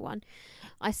hardcore one.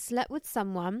 I slept with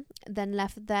someone, then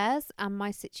left theirs, and my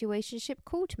situationship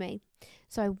called me.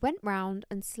 So I went round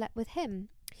and slept with him.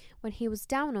 When he was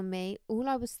down on me, all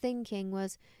I was thinking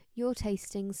was, you're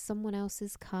tasting someone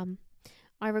else's cum.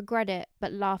 I regret it,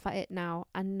 but laugh at it now.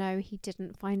 And no, he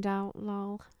didn't find out,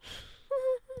 lol.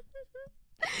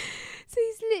 So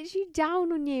he's literally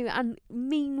down on you, and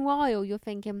meanwhile you're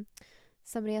thinking,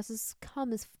 somebody else's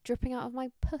cum is dripping out of my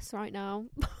puss right now.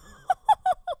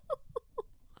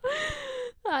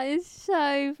 That is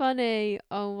so funny.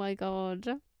 Oh my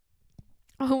god.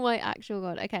 Oh my actual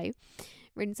god. Okay,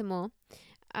 reading some more.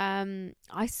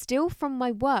 I steal from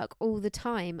my work all the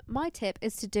time. My tip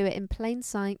is to do it in plain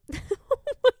sight.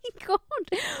 Oh my god,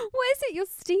 what is it you're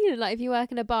stealing? Like, if you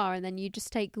work in a bar and then you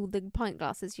just take all the pint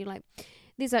glasses, you're like,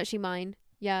 these are actually mine.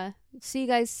 Yeah, see you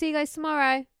guys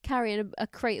tomorrow. Carrying a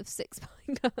crate of 6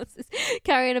 pint glasses,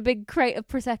 carrying a big crate of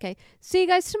Prosecco. See you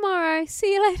guys tomorrow.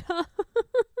 See you later.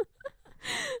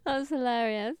 That was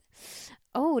hilarious.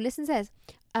 Oh, listen, says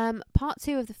part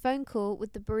 2 of the phone call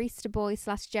with the barista boy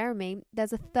 / Jeremy.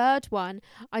 There's a third one.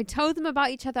 I told them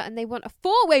about each other and they want a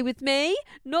 4-way with me.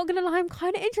 Not gonna lie, I'm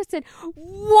kind of interested.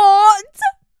 What?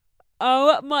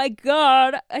 Oh my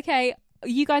god. Okay,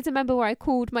 you guys remember where I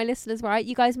called my listeners, right?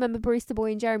 You guys remember barista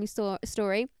boy and Jeremy's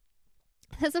story?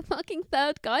 There's a fucking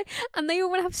third guy and they all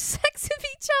want to have sex with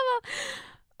each other.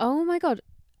 Oh my god.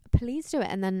 please do it.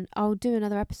 And then I'll do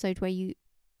another episode where you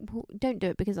don't do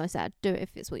it because I said do it if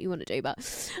it's what you want to do,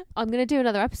 but I'm going to do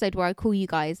another episode where I call you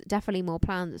guys. Definitely more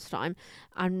planned this time,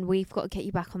 and we've got to get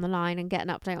you back on the line and get an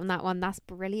update on that one. That's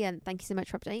brilliant. Thank you so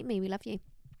much for updating me. We love you.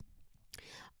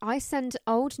 I send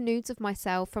old nudes of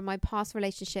myself from my past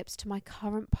relationships to my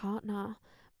current partner.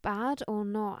 Bad or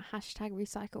not?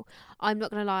 #recycle. I'm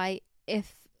not going to lie,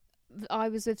 if I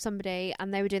was with somebody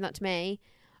and they were doing that to me,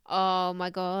 oh my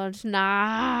god,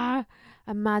 nah.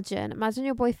 Imagine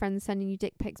your boyfriend sending you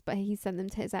dick pics, but he sent them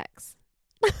to his ex.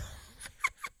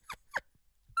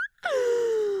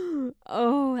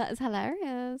 Oh, that's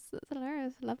hilarious.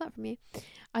 Love that from you.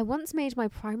 I once made my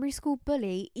primary school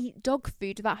bully eat dog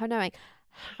food without her knowing.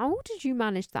 How did you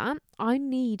manage that? I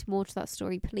need more to that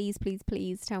story. Please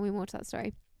tell me more to that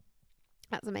story.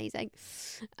 That's amazing.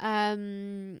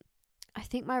 I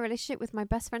think my relationship with my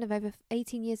best friend of over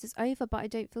 18 years is over, but I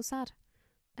don't feel sad.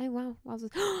 Oh, wow.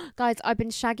 Guys, I've been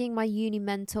shagging my uni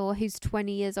mentor who's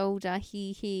 20 years older.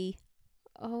 He.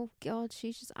 Oh, God,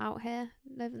 she's just out here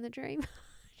living the dream.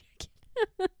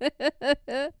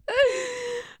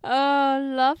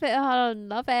 Oh, love it. Oh,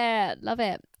 love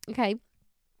it. Okay,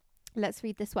 let's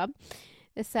read this one.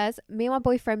 It says, me and my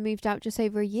boyfriend moved out just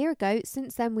over a year ago.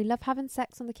 Since then, we love having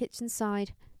sex on the kitchen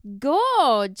side.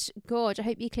 Gorge. I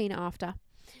hope you clean it after.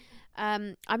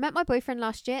 I met my boyfriend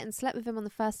last year and slept with him on the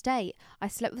first date. I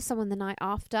slept with someone the night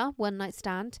after, one night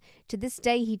stand. To this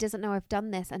day, he doesn't know I've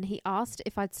done this, and he asked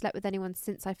if I'd slept with anyone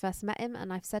since I first met him,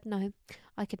 and I've said no.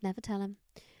 I could never tell him.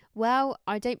 Well,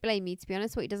 I don't blame you, to be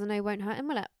honest. What he doesn't know won't hurt him,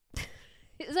 will it?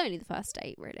 It was only the first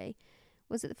date, really.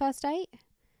 Was it the first date?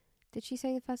 Did she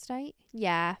say the first date?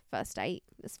 Yeah, first date.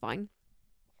 It's fine.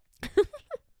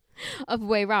 Other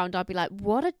way around, I'd be like,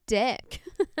 what a dick.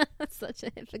 Such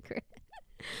a hypocrite.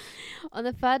 On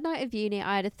the third night of uni,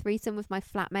 I had a threesome with my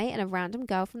flatmate and a random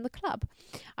girl from the club.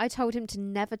 I told him to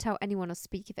never tell anyone or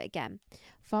speak of it again.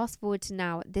 Fast forward to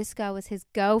now, this girl was his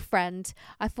girlfriend.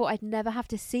 I thought I'd never have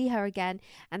to see her again,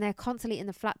 and they're constantly in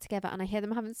the flat together, and I hear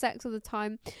them having sex all the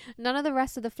time. None of the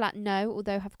rest of the flat know,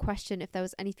 although have questioned if there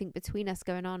was anything between us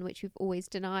going on, which we've always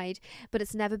denied, but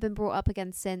it's never been brought up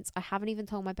again since. I haven't even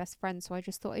told my best friend, so I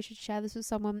just thought I should share this with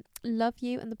someone. Love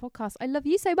you and the podcast. I love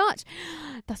you so much.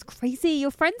 That's crazy.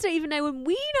 Your friends don't even know when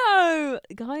we know.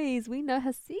 Guys, we know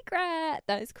her secret.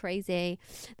 That is crazy.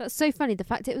 That's so funny. The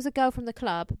fact it was a girl from the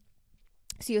club.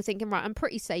 So you're thinking, right, I'm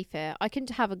pretty safe here. I can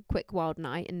have a quick wild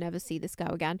night and never see this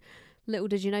girl again. Little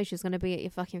did you know she was going to be at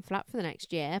your fucking flat for the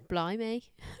next year. Blimey.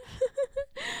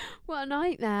 What a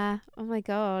nightmare. Oh my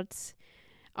God.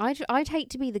 I'd hate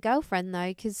to be the girlfriend though,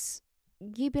 because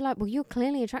you'd be like, well, you're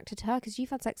clearly attracted to her because you've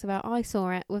had sex with her. I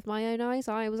saw it with my own eyes.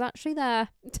 I was actually there.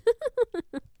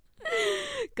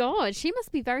 God, she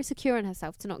must be very secure in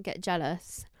herself to not get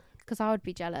jealous, because I would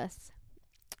be jealous.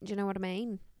 Do you know what I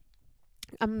mean?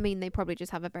 I mean, they probably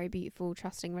just have a very beautiful,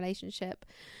 trusting relationship.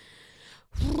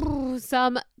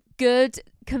 Some good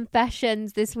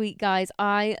confessions this week, guys.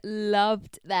 I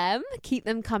loved them. Keep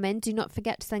them coming. Do not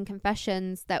forget to send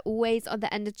confessions. They're always on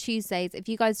the end of Tuesdays. If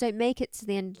you guys don't make it to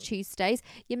the end of Tuesdays,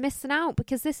 you're missing out,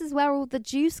 because this is where all the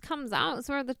juice comes out. It's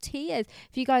where all the tea is.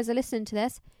 If you guys are listening to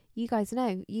this, you guys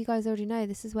know. You guys already know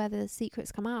this is where the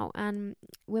secrets come out, and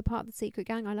we're part of the secret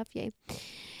gang. I love you.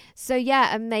 So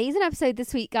yeah, amazing episode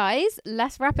this week, guys.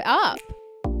 Let's wrap it up.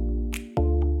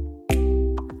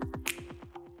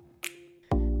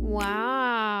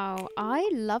 Wow,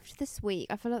 I loved this week.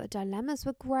 I feel like the dilemmas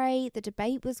were great, the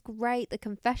debate was great, the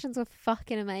confessions were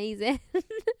fucking amazing.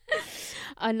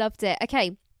 I loved it.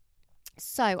 Okay,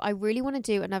 so I really want to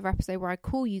do another episode where I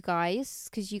call you guys,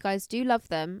 because you guys do love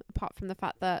them, apart from the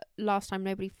fact that last time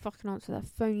nobody fucking answered their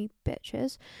phony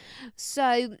bitches.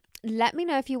 So let me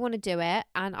know if you want to do it,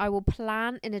 and I will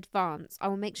plan in advance. I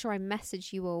will make sure I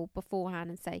message you all beforehand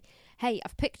and say, hey,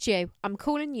 I've picked you, I'm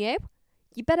calling you.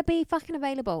 You better be fucking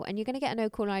available, and you're going to get a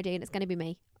no-call ID, and it's going to be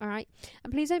me, all right?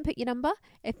 And please don't put your number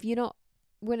if you're not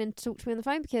willing to talk to me on the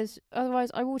phone, because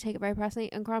otherwise I will take it very personally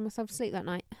and cry myself to sleep that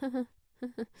night.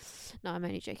 No, I'm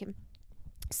only joking.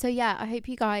 So yeah, I hope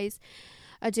you guys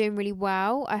are doing really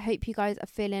well. I hope you guys are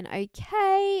feeling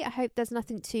okay. I hope there's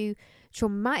nothing too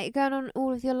traumatic going on in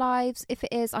all of your lives. If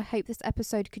it is, I hope this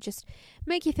episode could just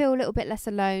make you feel a little bit less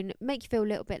alone, make you feel a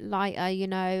little bit lighter, you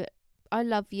know. I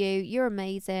love you. You're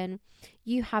amazing.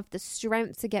 You have the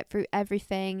strength to get through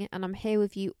everything, and I'm here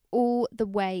with you all the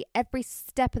way, every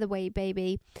step of the way,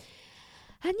 baby.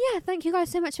 And yeah, thank you guys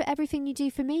so much for everything you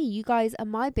do for me. You guys are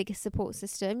my biggest support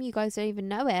system. You guys don't even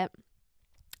know it.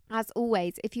 As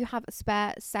always, if you have a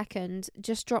spare second,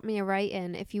 just drop me a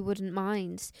rating if you wouldn't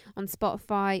mind. On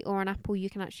Spotify or on Apple, you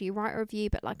can actually write a review,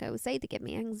 but like I always say, they give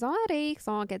me anxiety because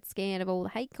I get scared of all the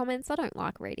hate comments. I don't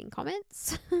like reading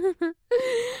comments.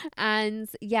 And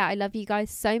yeah, I love you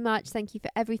guys so much. Thank you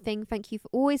for everything. Thank you for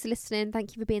always listening.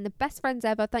 Thank you for being the best friends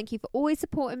ever. Thank you for always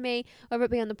supporting me, whether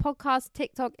it be on the podcast,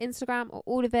 TikTok, Instagram, or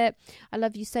all of it. I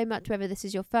love you so much, whether this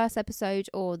is your first episode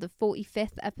or the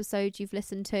 45th episode you've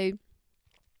listened to.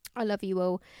 I love you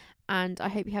all, and I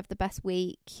hope you have the best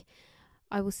week.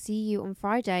 I will see you on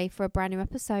Friday for a brand new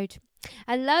episode.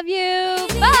 I love you.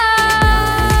 Bye.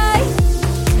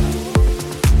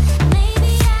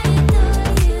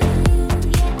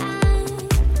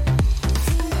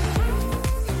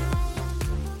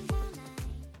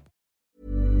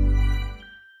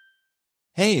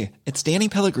 Hey, it's Danny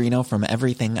Pellegrino from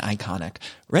Everything Iconic.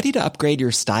 Ready to upgrade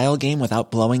your style game without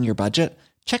blowing your budget?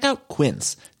 Check out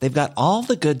Quince. They've got all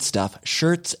the good stuff,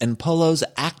 shirts and polos,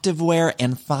 activewear,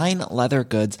 and fine leather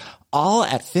goods, all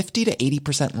at 50 to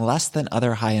 80% less than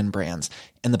other high-end brands.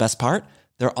 And the best part?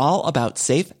 They're all about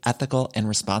safe, ethical, and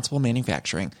responsible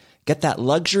manufacturing. Get that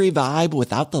luxury vibe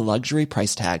without the luxury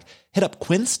price tag. Hit up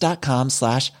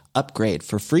quince.com/upgrade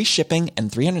for free shipping and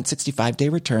 365-day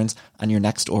returns on your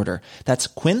next order. That's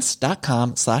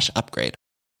quince.com/upgrade.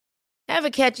 Ever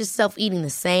catch yourself eating the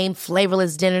same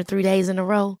flavorless dinner 3 days in a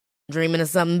row? Dreaming of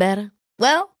something better?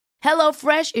 Well,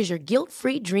 HelloFresh is your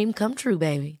guilt-free dream come true,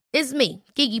 baby. It's me,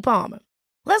 Keke Palmer.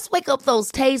 Let's wake up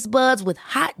those taste buds with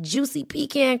hot, juicy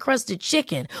pecan-crusted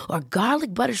chicken or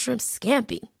garlic butter shrimp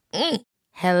scampi.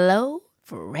 Hello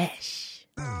Fresh.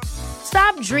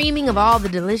 Stop dreaming of all the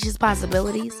delicious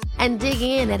possibilities and dig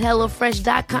in at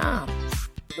HelloFresh.com.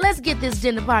 Let's get this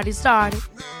dinner party started.